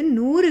 அதாவது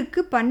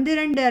 100க்கு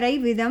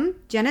 12.5%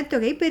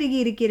 ஜனத்தொகை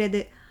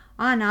பெருகியிருக்கிறது.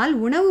 ஆனால்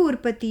உணவு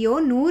உற்பத்தியோ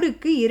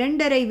 100க்கு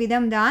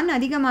 2.5% தான்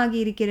அதிகமாகி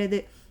இருக்கிறது.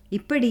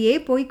 இப்படியே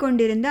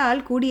போய்கொண்டிருந்தால்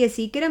கூடிய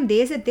சீக்கிரம்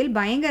தேசத்தில்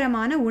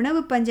பயங்கரமான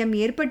உணவு பஞ்சம்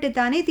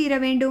ஏற்பட்டுத்தானே தீர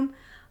வேண்டும்.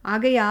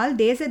 ஆகையால்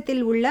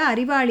தேசத்தில் உள்ள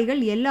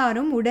அறிவாளிகள்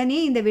எல்லாரும் உடனே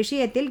இந்த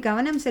விஷயத்தில்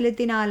கவனம்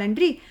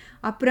செலுத்தினாலன்றி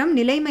அப்புறம்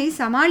நிலைமை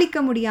சமாளிக்க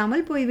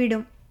முடியாமல்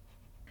போய்விடும்.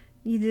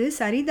 இது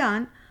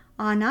சரிதான்.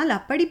 ஆனால்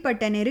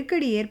அப்படிப்பட்ட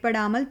நெருக்கடி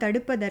ஏற்படாமல்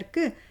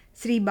தடுப்பதற்கு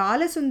ஸ்ரீ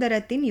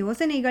பாலசுந்தரத்தின்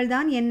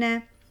யோசனைகள்தான் என்ன?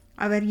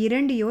 அவர்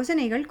 2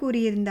 யோசனைகள்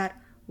கூறியிருந்தார்.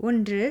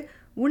 ஒன்று,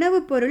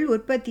 உணவுப் பொருள்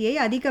உற்பத்தியை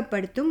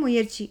அதிகப்படுத்தும்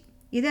முயற்சி.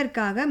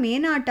 இதற்காக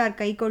மேனாட்டார்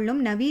கைக்கொள்ளும்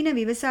நவீன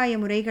விவசாய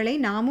முறைகளை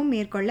நாமும்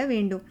மேற்கொள்ள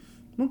வேண்டும்.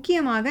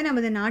 முக்கியமாக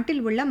நமது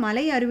நாட்டில் உள்ள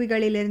மலை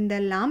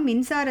அருவிகளிலிருந்தெல்லாம்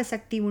மின்சார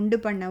சக்தி உண்டு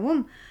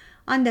பண்ணவும்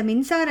அந்த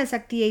மின்சார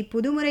சக்தியை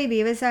புதுமுறை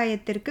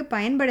விவசாயத்திற்கு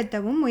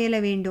பயன்படுத்தவும் முயல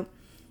வேண்டும்.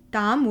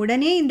 தாம்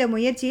உடனே இந்த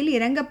முயற்சியில்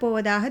இறங்கப்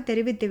போவதாக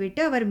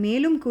தெரிவித்துவிட்டு அவர்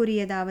மேலும்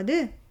கூறியதாவது: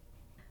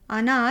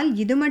 ஆனால்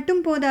இது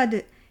மட்டும் போதாது.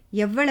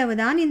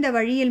 எவ்வளவுதான் இந்த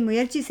வழியில்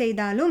முயற்சி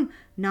செய்தாலும்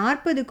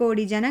 40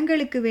 கோடி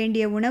ஜனங்களுக்கு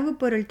வேண்டிய உணவுப்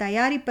பொருள்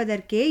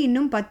தயாரிப்பதற்கே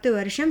இன்னும் 10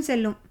 வருஷம்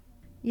செல்லும்.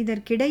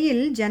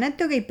 இதற்கிடையில்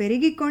ஜனத்தொகை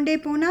பெருகிக்கொண்டே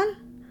போனால்?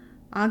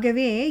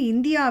 ஆகவே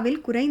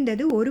இந்தியாவில்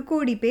குறைந்தது 1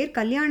 கோடி பேர்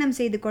கல்யாணம்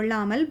செய்து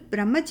கொள்ளாமல்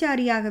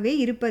பிரம்மச்சாரியாகவே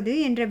இருப்பது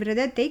என்ற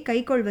விரதத்தை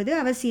கைக்கொள்வது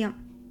அவசியம்.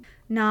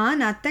 நான்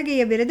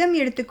அத்தகைய விரதம்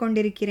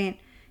எடுத்துக்கொண்டிருக்கிறேன்.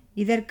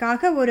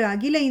 இதற்காக ஒரு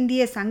அகில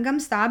இந்திய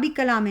சங்கம்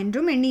ஸ்தாபிக்கலாம்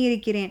என்றும்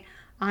எண்ணியிருக்கிறேன்.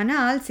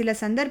 ஆனால் சில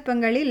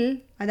சந்தர்ப்பங்களில்,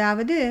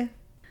 அதாவது...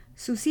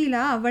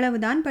 சுசீலா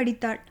அவ்வளவுதான்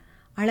படித்தாள்.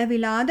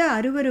 அளவிலாத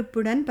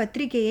அருவருப்புடன்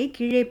பத்திரிகையை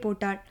கீழே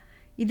போட்டாள்.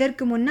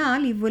 இதற்கு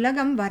முன்னால்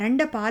இவ்வுலகம்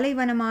வறண்ட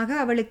பாலைவனமாக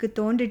அவளுக்கு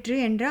தோன்றிற்று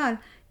என்றால்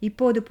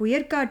இப்போது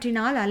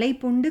புயற்காற்றினால்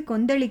அலைப்புண்டு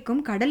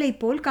கொந்தளிக்கும் கடலை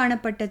போல்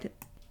காணப்பட்டது.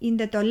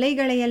 இந்த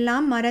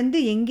தொல்லைகளையெல்லாம் மறந்து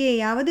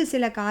எங்கேயாவது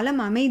சில காலம்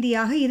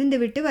அமைதியாக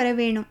இருந்துவிட்டு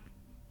வரவேணும்.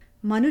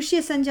 மனுஷ்ய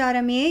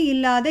சஞ்சாரமே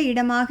இல்லாத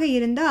இடமாக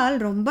இருந்தால்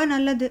ரொம்ப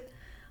நல்லது.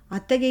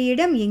 அத்தகைய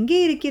இடம் எங்கே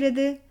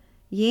இருக்கிறது?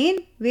 ஏன்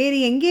வேறு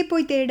எங்கே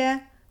போய் தேட?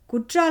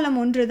 குற்றாலம்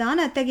ஒன்றுதான்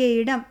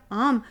அத்தகைய இடம்.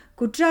 ஆம்,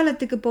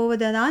 குற்றாலத்துக்கு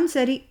போவதுதான்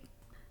சரி.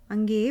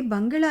 அங்கே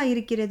பங்களா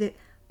இருக்கிறது.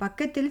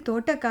 பக்கத்தில்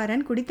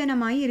தோட்டக்காரன்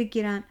குடித்தனமாய்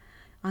இருக்கிறான்.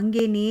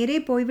 அங்கே நேரே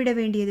போய்விட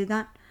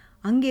வேண்டியதுதான்.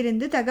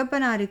 அங்கிருந்து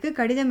தகப்பனாருக்கு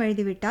கடிதம்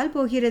எழுதிவிட்டால்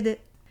போகிறது.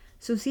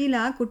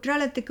 சுசீலா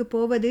குற்றாலத்துக்கு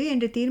போவது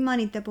என்று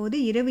தீர்மானித்த போது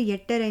இரவு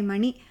 8:30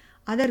 மணி.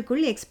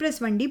 அதற்குள் எக்ஸ்பிரஸ்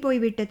வண்டி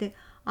போய்விட்டது.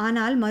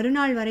 ஆனால்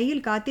மறுநாள்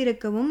வரையில்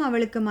காத்திருக்கவும்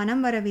அவளுக்கு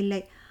மனம்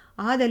வரவில்லை.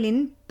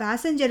 ஆதலின்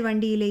பாசஞ்சர்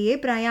வண்டியிலேயே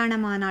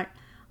பிரயாணமானாள்.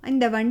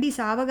 இந்த வண்டி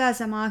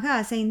சாவகாசமாக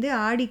அசைந்து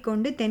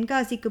ஆடிக்கொண்டு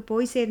தென்காசிக்கு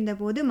போய்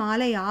சேர்ந்தபோது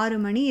மாலை 6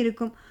 மணி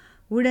இருக்கும்.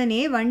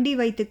 உடனே வண்டி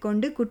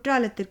வைத்துக்கொண்டு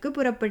குற்றாலத்திற்கு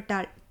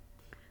புறப்பட்டாள்.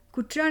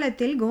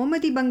 குற்றாலத்தில்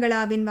கோமதி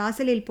பங்களாவின்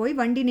வாசலில் போய்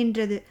வண்டி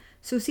நின்றது.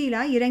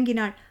 சுசீலா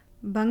இறங்கினாள்.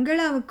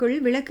 பங்களாவுக்குள்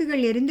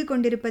விளக்குகள் எரிந்து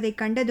கொண்டிருப்பதைக்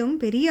கண்டதும்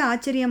பெரிய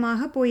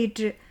ஆச்சரியமாக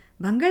போயிற்று.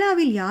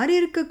 பங்களாவில் யார்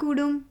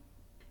இருக்கக்கூடும்?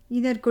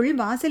 இதற்குள்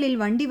வாசலில்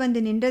வண்டி வந்து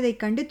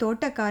நின்றதைக் கண்டு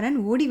தோட்டக்காரன்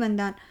ஓடி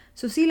வந்தான்.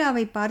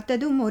 சுசீலாவை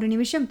பார்த்ததும் ஒரு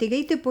நிமிஷம்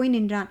திகைத்து போய்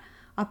நின்றான்.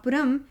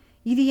 அப்புறம்,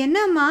 இது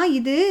என்னம்மா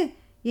இது?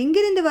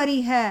 எங்கிருந்து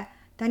வரீக?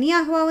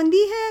 தனியாகவா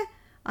வந்தீக?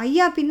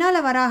 ஐயா பின்னால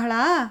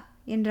வராங்களா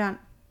என்றான்.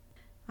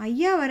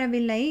 ஐயா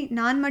வரவில்லை,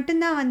 நான்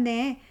மட்டும்தான்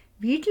வந்தேன்.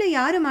 வீட்டில்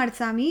யாரு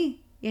மாடசாமி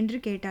என்று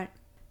கேட்டாள்.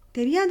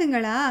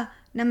 தெரியாதுங்களா?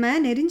 நம்ம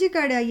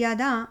நெறிஞ்சிக்காடு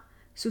ஐயாதான்.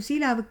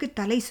 சுசீலாவுக்கு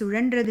தலை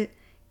சுழன்றது.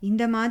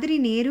 இந்த மாதிரி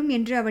நேரும்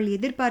என்று அவள்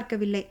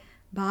எதிர்பார்க்கவில்லை.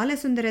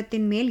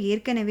 பாலசுந்தரத்தின் மேல்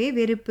ஏற்கனவே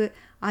வெறுப்பு.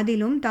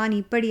 அதிலும் தான்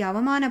இப்படி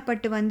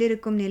அவமானப்பட்டு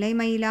வந்திருக்கும்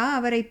நிலைமையிலா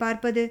அவரை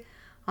பார்ப்பது?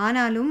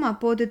 ஆனாலும்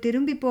அப்போது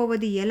திரும்பி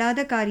போவது இயலாத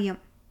காரியம்.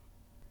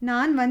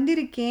 நான்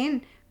வந்திருக்கேன்,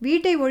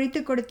 வீட்டை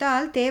ஒழித்து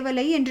கொடுத்தால்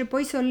தேவலை என்று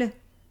போய் சொல்லு.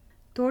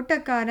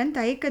 தோட்டக்காரன்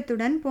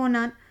தயக்கத்துடன்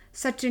போனான்.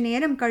 சற்று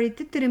நேரம்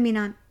கழித்து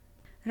திரும்பினான்.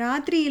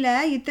 ராத்திரியில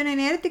இத்தனை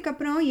நேரத்துக்கு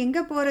அப்புறம்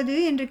எங்கே போகிறது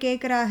என்று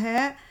கேட்குறாக.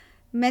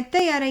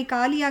 மெத்தை அறை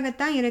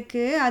காலியாகத்தான்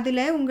இருக்கு,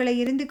 அதில் உங்களை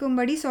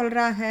இருந்துக்கும்படி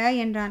சொல்கிறாக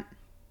என்றான்.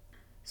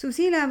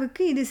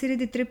 சுசீலாவுக்கு இது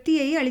சிறிது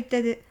திருப்தியை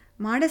அளித்தது.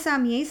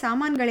 மாடசாமியை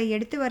சாமான்களை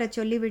எடுத்து வர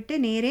சொல்லிவிட்டு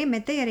நேரே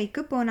மெத்தை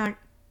அறைக்கு போனாள்.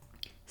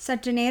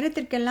 சற்று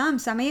நேரத்திற்கெல்லாம்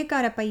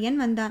சமயக்கார பையன்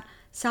வந்தான்.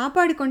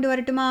 சாப்பாடு கொண்டு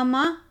வரட்டுமா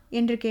அம்மா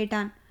என்று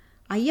கேட்டான்.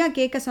 ஐயா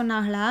கேட்க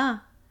சொன்னாங்களா?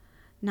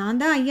 நான்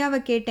தான் ஐயாவை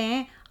கேட்டேன்.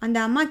 அந்த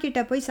அம்மா கிட்ட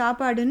போய்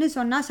சாப்பாடுன்னு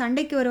சொன்னால்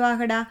சண்டைக்கு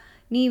வருவாகடா,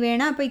 நீ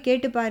வேணா போய்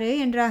கேட்டுப்பாரு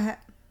என்றாக.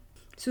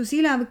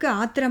 சுசீலாவுக்கு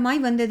ஆத்திரமாய்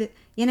வந்தது.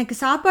 எனக்கு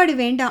சாப்பாடு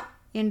வேண்டாம்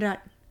என்றாள்.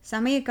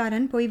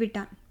 சமயக்காரன்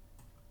போய்விட்டான்.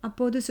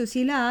 அப்போது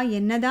சுசீலா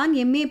என்னதான்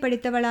எம்ஏ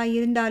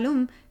படித்தவளாயிருந்தாலும்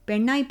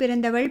பெண்ணாய்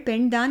பிறந்தவள்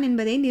பெண்தான்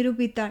என்பதை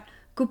நிரூபித்தாள்.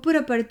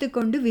 குப்புறப்படுத்து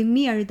கொண்டு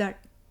விம்மி அழுதாள்.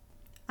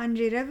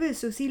 அன்றிரவு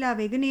சுசீலா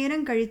வெகு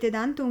நேரம்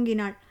கழித்துதான்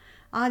தூங்கினாள்.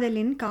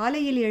 ஆதலின்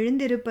காலையில்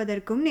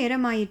எழுந்திருப்பதற்கும்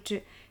நேரமாயிற்று.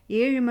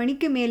 7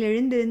 மணிக்கு மேல்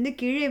எழுந்திருந்து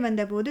கீழே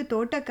வந்தபோது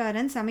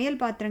தோட்டக்காரன் சமையல்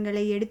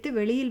பாத்திரங்களை எடுத்து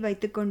வெளியில்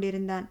வைத்து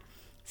கொண்டிருந்தான்.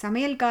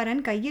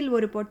 சமையல்காரன் கையில்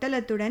ஒரு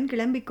பொட்டலத்துடன்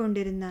கிளம்பிக்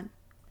கொண்டிருந்தான்.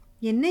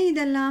 என்ன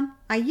இதெல்லாம்?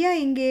 ஐயா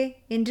எங்கே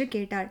என்று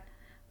கேட்டாள்.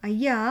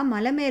 ஐயா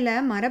மலை மேலே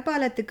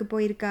மரப்பாலத்துக்கு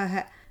போயிருக்காக.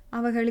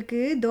 அவர்களுக்கு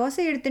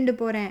தோசை எடுத்துட்டு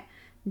போகிறேன்,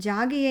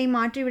 ஜாகையை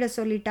மாற்றிவிட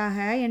சொல்லிட்டாக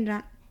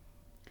என்றான்.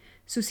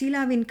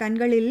 சுசீலாவின்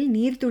கண்களில்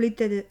நீர்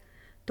துளித்தது.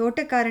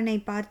 தோட்டக்காரனை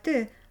பார்த்து,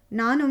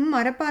 நானும்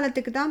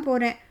மரப்பாலத்துக்கு தான்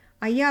போகிறேன்,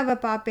 ஐயாவை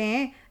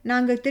பார்ப்பேன்,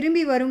 நாங்கள்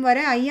திரும்பி வரும்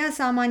வரை ஐயா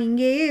சாமான்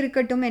இங்கேயே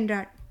இருக்கட்டும்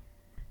என்றாள்.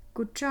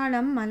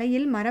 குற்றாலம்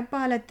மலையில்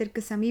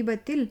மரப்பாலத்திற்கு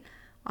சமீபத்தில்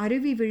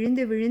அருவி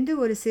விழுந்து விழுந்து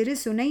ஒரு சிறு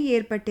சுனை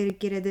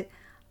ஏற்பட்டிருக்கிறது.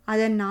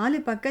 அதன் 4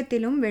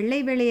 பக்கத்திலும் வெள்ளை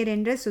வெளையர்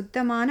என்ற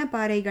சுத்தமான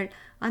பாறைகள்.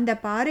 அந்த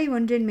பாறை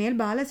ஒன்றின் மேல்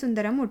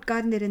பாலசுந்தரம்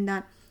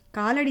உட்கார்ந்திருந்தான்.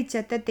 காலடி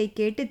சத்தத்தை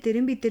கேட்டு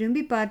திரும்பி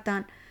திரும்பி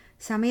பார்த்தான்.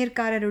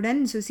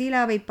 சமையற்காரருடன்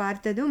சுசீலாவை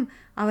பார்த்ததும்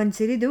அவன்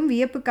சிறிதும்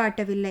வியப்பு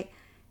காட்டவில்லை.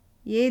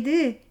 ஏது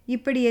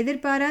இப்படி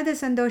எதிர்பாராத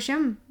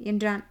சந்தோஷம்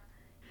என்றான்.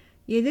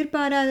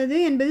 எதிர்பாராதது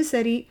என்பது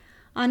சரி,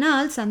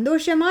 ஆனால்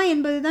சந்தோஷமா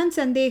என்பதுதான்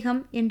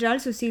சந்தேகம்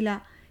என்றாள் சுசீலா.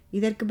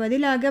 இதற்கு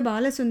பதிலாக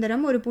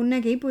பாலசுந்தரம் ஒரு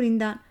புன்னகை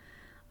புரிந்தான்.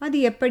 அது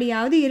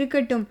எப்படியாவது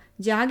இருக்கட்டும்,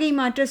 ஜாகை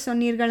மாற்ற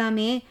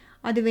சொன்னீர்களாமே,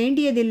 அது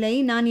வேண்டியதில்லை,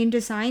 நான் இன்று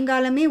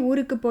சாயங்காலமே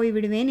ஊருக்கு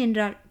போய்விடுவேன்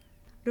என்றாள்.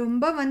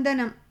 ரொம்ப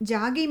வந்தனம்,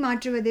 ஜாகை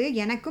மாற்றுவது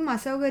எனக்கும்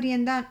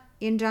அசௌகரியந்தான்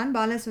என்றான்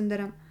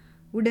பாலசுந்தரம்.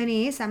 உடனே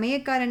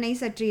சமயக்காரனை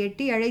சற்று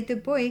எட்டி அழைத்து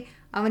போய்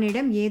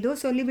அவனிடம் ஏதோ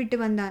சொல்லிவிட்டு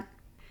வந்தான்.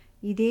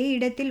 இதே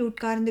இடத்தில்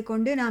உட்கார்ந்து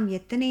கொண்டு நாம்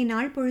எத்தனை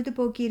நாள்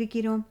பொழுதுபோக்கி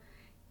இருக்கிறோம்,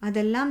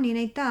 அதெல்லாம்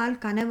நினைத்தால்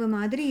கனவு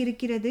மாதிரி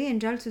இருக்கிறது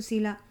என்றாள்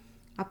சுசீலா.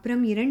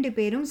 அப்புறம் 2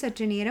 பேரும்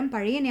சற்று நேரம்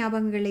பழைய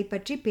ஞாபகங்களை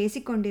பற்றி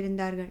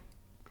பேசிக்கொண்டிருந்தார்கள்.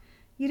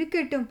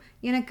 இருக்கட்டும்,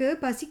 எனக்கு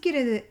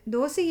பசிக்கிறது,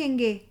 தோசை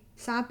எங்கே,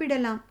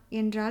 சாப்பிடலாம்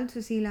என்றாள்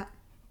சுசீலா.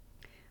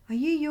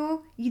 ஐயையோ,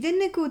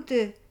 இதென்ன கூத்து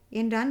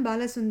என்றான்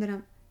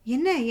பாலசுந்தரம்.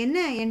 என்ன என்ன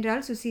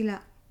என்றாள் சுசீலா.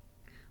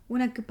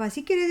 உனக்கு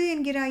பசிக்கிறது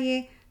என்கிறாயே,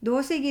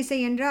 தோசை கீசை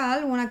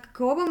என்றால் உனக்கு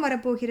கோபம்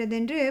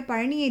வரப்போகிறதென்று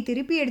பழனியை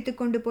திருப்பி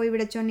எடுத்துக்கொண்டு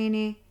போய்விடச்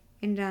சொன்னேனே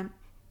என்றான்.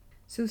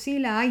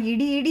 சுசீலா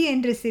இடி இடி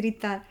என்று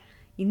சிரித்தாள்.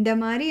 இந்த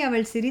மாதிரி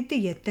அவள் சிரித்து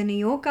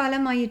எத்தனையோ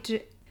காலமாயிற்று.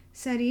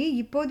 சரி,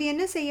 இப்போது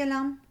என்ன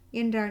செய்யலாம்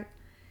என்றாள்.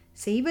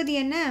 செய்வது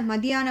என்ன,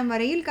 மத்தியானம்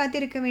வரையில்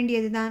காத்திருக்க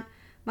வேண்டியதுதான்.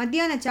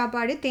 மத்தியான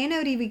சாப்பாடு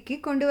தேனருவிக்கு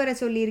கொண்டு வர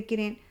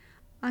சொல்லியிருக்கிறேன்,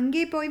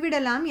 அங்கே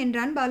போய்விடலாம்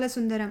என்றான்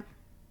பாலசுந்தரம்.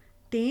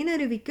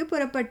 தேனருவிக்கு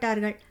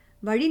புறப்பட்டார்கள்.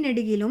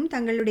 வழிநெடுகிலும்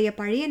தங்களுடைய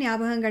பழைய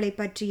ஞாபகங்களை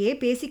பற்றியே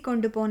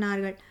பேசிக்கொண்டு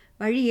போனார்கள்.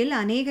 வழியில்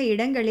அநேக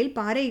இடங்களில்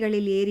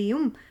பாறைகளில்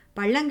ஏறியும்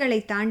பள்ளங்களை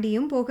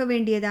தாண்டியும் போக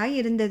வேண்டியதாய்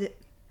இருந்தது.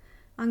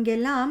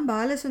 அங்கெல்லாம்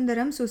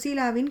பாலசுந்தரம்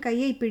சுசீலாவின்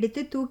கையை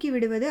பிடித்து தூக்கி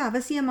விடுவது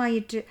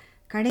அவசியமாயிற்று.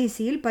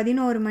 கடைசியில்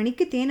 11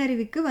 மணிக்கு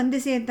தேனருவிக்கு வந்து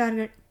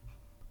சேர்ந்தார்கள்.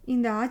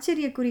 இந்த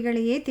ஆச்சரிய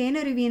குறிகளையே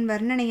தேனருவியின்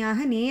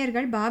வர்ணனையாக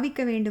நேயர்கள்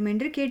பாவிக்க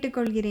வேண்டுமென்று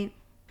கேட்டுக்கொள்கிறேன்.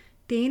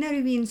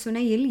 தேனருவியின்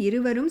சுனையில்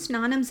இருவரும்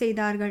ஸ்நானம்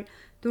செய்தார்கள்.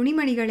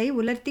 துணிமணிகளை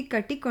உலர்த்தி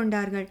கட்டி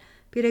கொண்டார்கள்.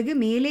 பிறகு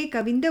மேலே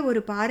கவிந்த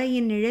ஒரு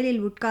பாறையின்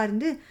நிழலில்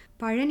உட்கார்ந்து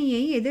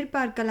பழனியை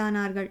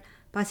எதிர்பார்க்கலானார்கள்.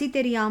 பசி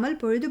தெரியாமல்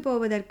பொழுது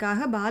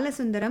போவதற்காக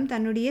பாலசுந்தரம்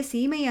தன்னுடைய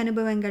சீமை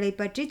அனுபவங்களை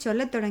பற்றி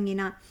சொல்லத்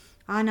தொடங்கினான்.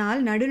 ஆனால்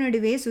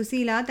நடுநடுவே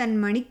சுசீலா தன்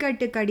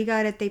மணிக்கட்டு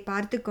கடிகாரத்தை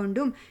பார்த்து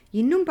கொண்டும்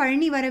இன்னும்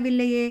பழனி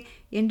வரவில்லையே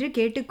என்று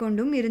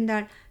கேட்டுக்கொண்டும்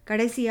இருந்தாள்.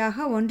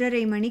 கடைசியாக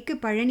 1:30 மணிக்கு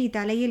பழனி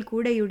தலையில்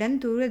கூடையுடன்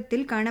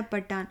தூரத்தில்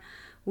காணப்பட்டான்.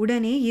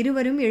 உடனே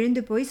இருவரும்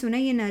எழுந்து போய்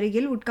சுனையின்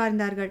அருகில்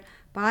உட்கார்ந்தார்கள்.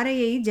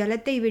 பாறையை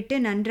ஜலத்தை விட்டு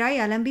நன்றாய்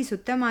அலம்பி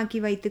சுத்தமாக்கி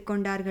வைத்து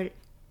கொண்டார்கள்.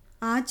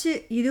 ஆச்சு,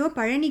 இதோ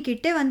பழனி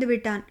கிட்டே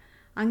வந்துவிட்டான்.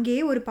 அங்கே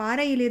ஒரு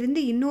பாறையிலிருந்து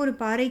இன்னொரு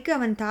பாறைக்கு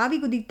அவன் தாவி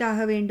குதித்தாக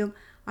வேண்டும்.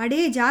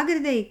 அடே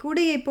ஜாகிரதை,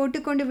 கூடையை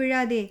போட்டுக்கொண்டு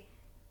விழாதே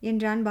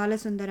என்றான்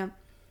பாலசுந்தரம்.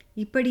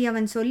 இப்படி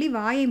அவன் சொல்லி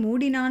வாயை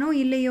மூடினானோ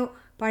இல்லையோ,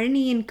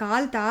 பழனியின்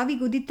கால் தாவி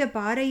குதித்த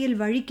பாறையில்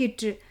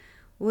வழுக்கிற்று.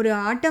 ஒரு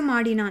ஆட்டம்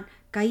ஆடினான்.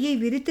 கையை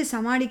விரித்து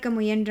சமாளிக்க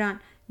முயன்றான்.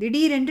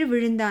 திடீரென்று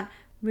விழுந்தான்.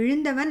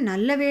 விழுந்தவன்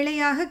நல்ல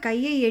வேளையாக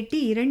கையை எட்டி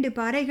 2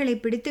 பாறைகளை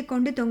பிடித்து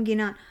கொண்டு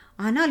தொங்கினான்.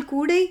 ஆனால்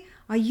கூடை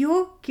ஐயோ,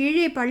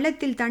 கீழே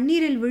பள்ளத்தில்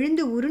தண்ணீரில்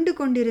விழுந்து உருண்டு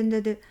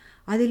கொண்டிருந்தது.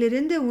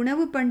 அதிலிருந்து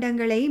உணவு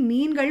பண்டங்களை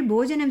மீன்கள்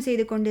போஜனம்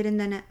செய்து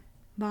கொண்டிருந்தன.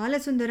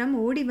 பாலசுந்தரம்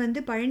ஓடி வந்து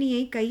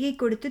பழனியை கையை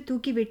கொடுத்து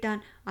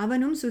தூக்கிவிட்டான்.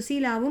 அவனும்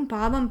சுசீலாவும்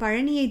பாவம்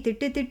பழனியை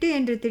திட்டு திட்டு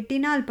என்று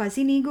திட்டினால்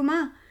பசி நீங்குமா?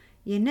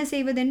 என்ன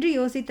செய்வதென்று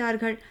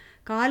யோசித்தார்கள்.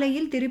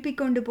 காலையில் திருப்பி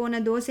கொண்டு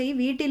போன தோசை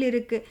வீட்டில்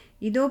இருக்கு,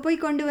 இதோ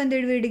போய் கொண்டு வந்து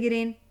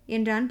விடுகிறேன்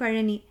என்றான்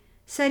பழனி.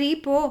 சரி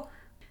போ,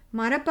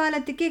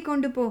 மரப்பாலத்துக்கே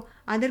கொண்டு போ,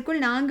 அதற்குள்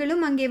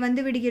நாங்களும் அங்கே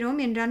வந்து விடுகிறோம்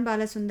என்றான்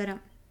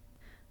பாலசுந்தரம்.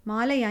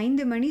 மாலை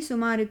 5 மணி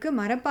சுமாருக்கு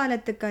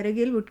மரப்பாலத்துக்கு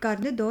அருகில்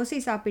உட்கார்ந்து தோசை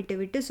சாப்பிட்டு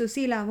விட்டு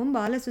சுசீலாவும்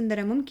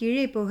பாலசுந்தரமும்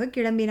கீழே போக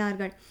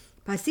கிளம்பினார்கள்.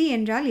 பசி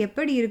என்றால்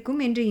எப்படி இருக்கும்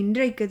என்று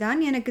இன்றைக்கு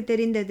தான் எனக்கு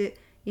தெரிந்தது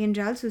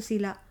என்றாள்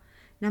சுசீலா.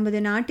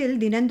 நமது நாட்டில்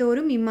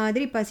தினந்தோறும்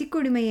இம்மாதிரி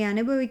பசிக்கொடுமையை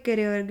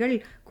அனுபவிக்கிறவர்கள்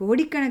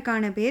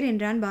கோடிக்கணக்கான பேர்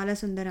என்றான்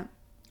பாலசுந்தரம்.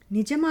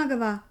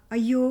 நிஜமாகவா?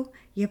 ஐயோ,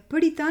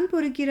 எப்படித்தான்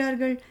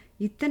பொறுக்கிறார்கள்?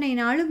 இத்தனை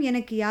நாளும்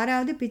எனக்கு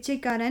யாராவது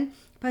பிச்சைக்காரன்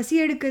பசி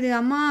எடுக்குது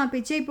அம்மா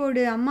பிச்சை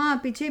போடு, அம்மா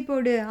பிச்சை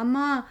போடு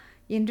அம்மா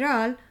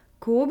என்றால்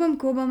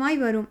கோபமாய்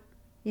வரும்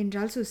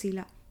என்றாள்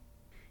சுசீலா.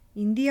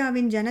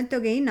 இந்தியாவின்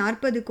ஜனத்தொகை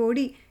 40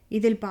 கோடி.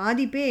 இதில்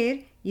பாதி பேர்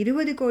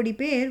 20 கோடி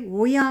பேர்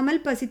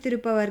ஓயாமல்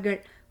பசித்திருப்பவர்கள்.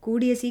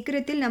 கூடிய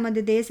சீக்கிரத்தில்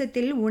நமது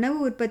தேசத்தில் உணவு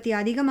உற்பத்தி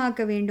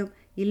அதிகமாக்க வேண்டும்.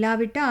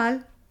 இல்லாவிட்டால்...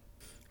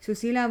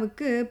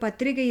 சுசீலாவுக்கு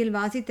பத்திரிகையில்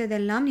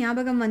வாசித்ததெல்லாம்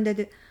ஞாபகம்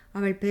வந்தது.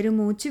 அவள்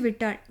பெருமூச்சு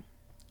விட்டாள்.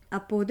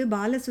 அப்போது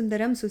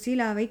பாலசுந்தரம்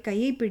சுசீலாவை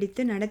கையை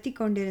பிடித்து நடத்தி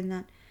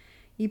கொண்டிருந்தான்.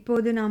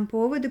 இப்போது நாம்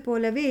போவது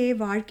போலவே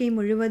வாழ்க்கை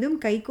முழுவதும்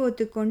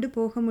கைகோத்து கொண்டு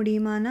போக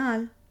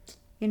முடியுமானால்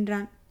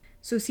என்றான்.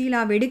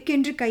 சுசீலா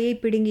வெடுக்கென்று கையை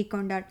பிடுங்கிக்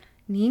கொண்டாள்.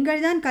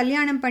 நீங்கள்தான்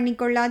கல்யாணம்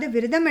பண்ணிக்கொள்ளாத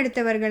விரதம்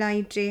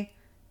எடுத்தவர்களாயிற்றே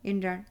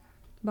என்றாள்.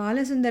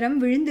 பாலசுந்தரம்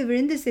விழுந்து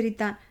விழுந்து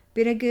சிரித்தான்.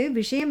 பிறகு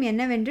விஷயம்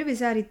என்னவென்று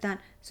விசாரித்தான்.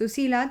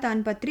 சுசீலா தான்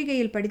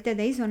பத்திரிகையில்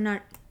படித்ததை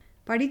சொன்னாள்.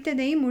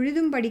 படித்ததை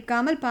முழுதும்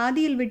படிக்காமல்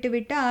பாதியில்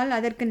விட்டுவிட்டால்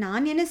அதற்கு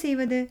நான் என்ன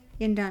செய்வது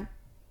என்றான்.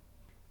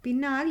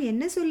 பின்னால்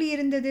என்ன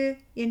சொல்லியிருந்தது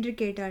என்று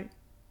கேட்டாள்.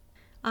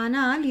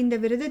 ஆனால் இந்த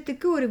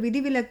விரதத்துக்கு ஒரு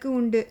விதிவிலக்கு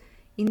உண்டு.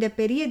 இந்த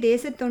பெரிய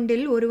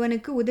தேசத்தொண்டில்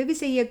ஒருவனுக்கு உதவி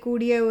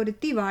செய்யக்கூடிய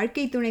ஒருத்தி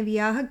வாழ்க்கை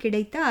துணைவியாக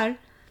கிடைத்தால்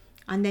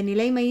அந்த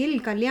நிலைமையில்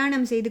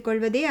கல்யாணம் செய்து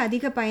கொள்வதே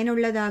அதிக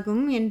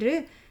பயனுள்ளதாகும் என்று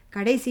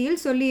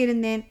கடைசியில்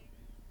சொல்லியிருந்தேன்.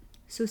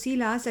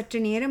 சுசீலா சற்று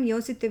நேரம்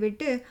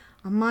யோசித்துவிட்டு,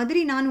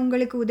 அம்மாதிரி நான்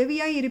உங்களுக்கு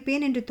உதவியாய்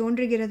இருப்பேன் என்று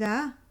தோன்றுகிறதா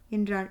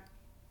என்றாள்.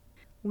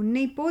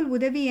 உன்னை போல்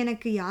உதவி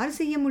எனக்கு யார்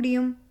செய்ய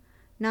முடியும்?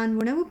 நான்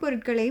உணவுப்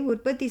பொருட்களை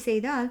உற்பத்தி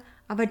செய்தால்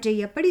அவற்றை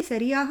எப்படி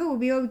சரியாக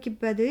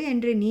உபயோகிப்பது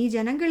என்று நீ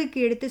ஜனங்களுக்கு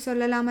எடுத்து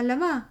சொல்லலாம்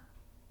அல்லவா?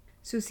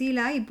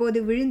 சுசீலா இப்போது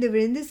விழுந்து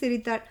விழுந்து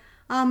சிரித்தாள்.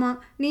 ஆமாம்,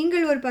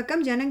 நீங்கள் ஒரு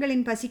பக்கம்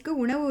ஜனங்களின் பசிக்கு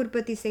உணவு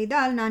உற்பத்தி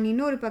செய்தால் நான்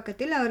இன்னொரு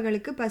பக்கத்தில்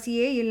அவர்களுக்கு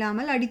பசியே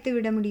இல்லாமல் அடித்து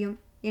விட முடியும்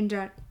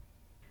என்றாள்.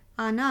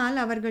 ஆனால்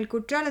அவர்கள்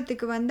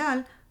குற்றாலத்துக்கு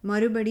வந்தால்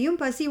மறுபடியும்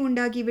பசி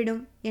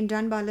உண்டாகிவிடும்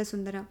என்றான்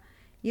பாலசுந்தரம்.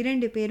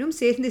 2 பேரும்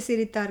சேர்ந்து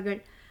சிரித்தார்கள்.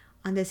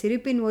 அந்த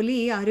சிரிப்பின் ஒலி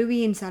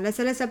அருவியின்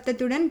சலசல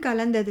சப்தத்துடன்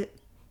கலந்தது.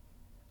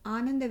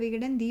 ஆனந்த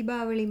விகடன்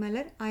தீபாவளி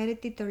மலர்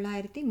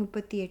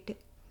 1938.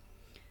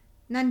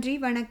 நன்றி,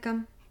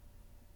 வணக்கம்.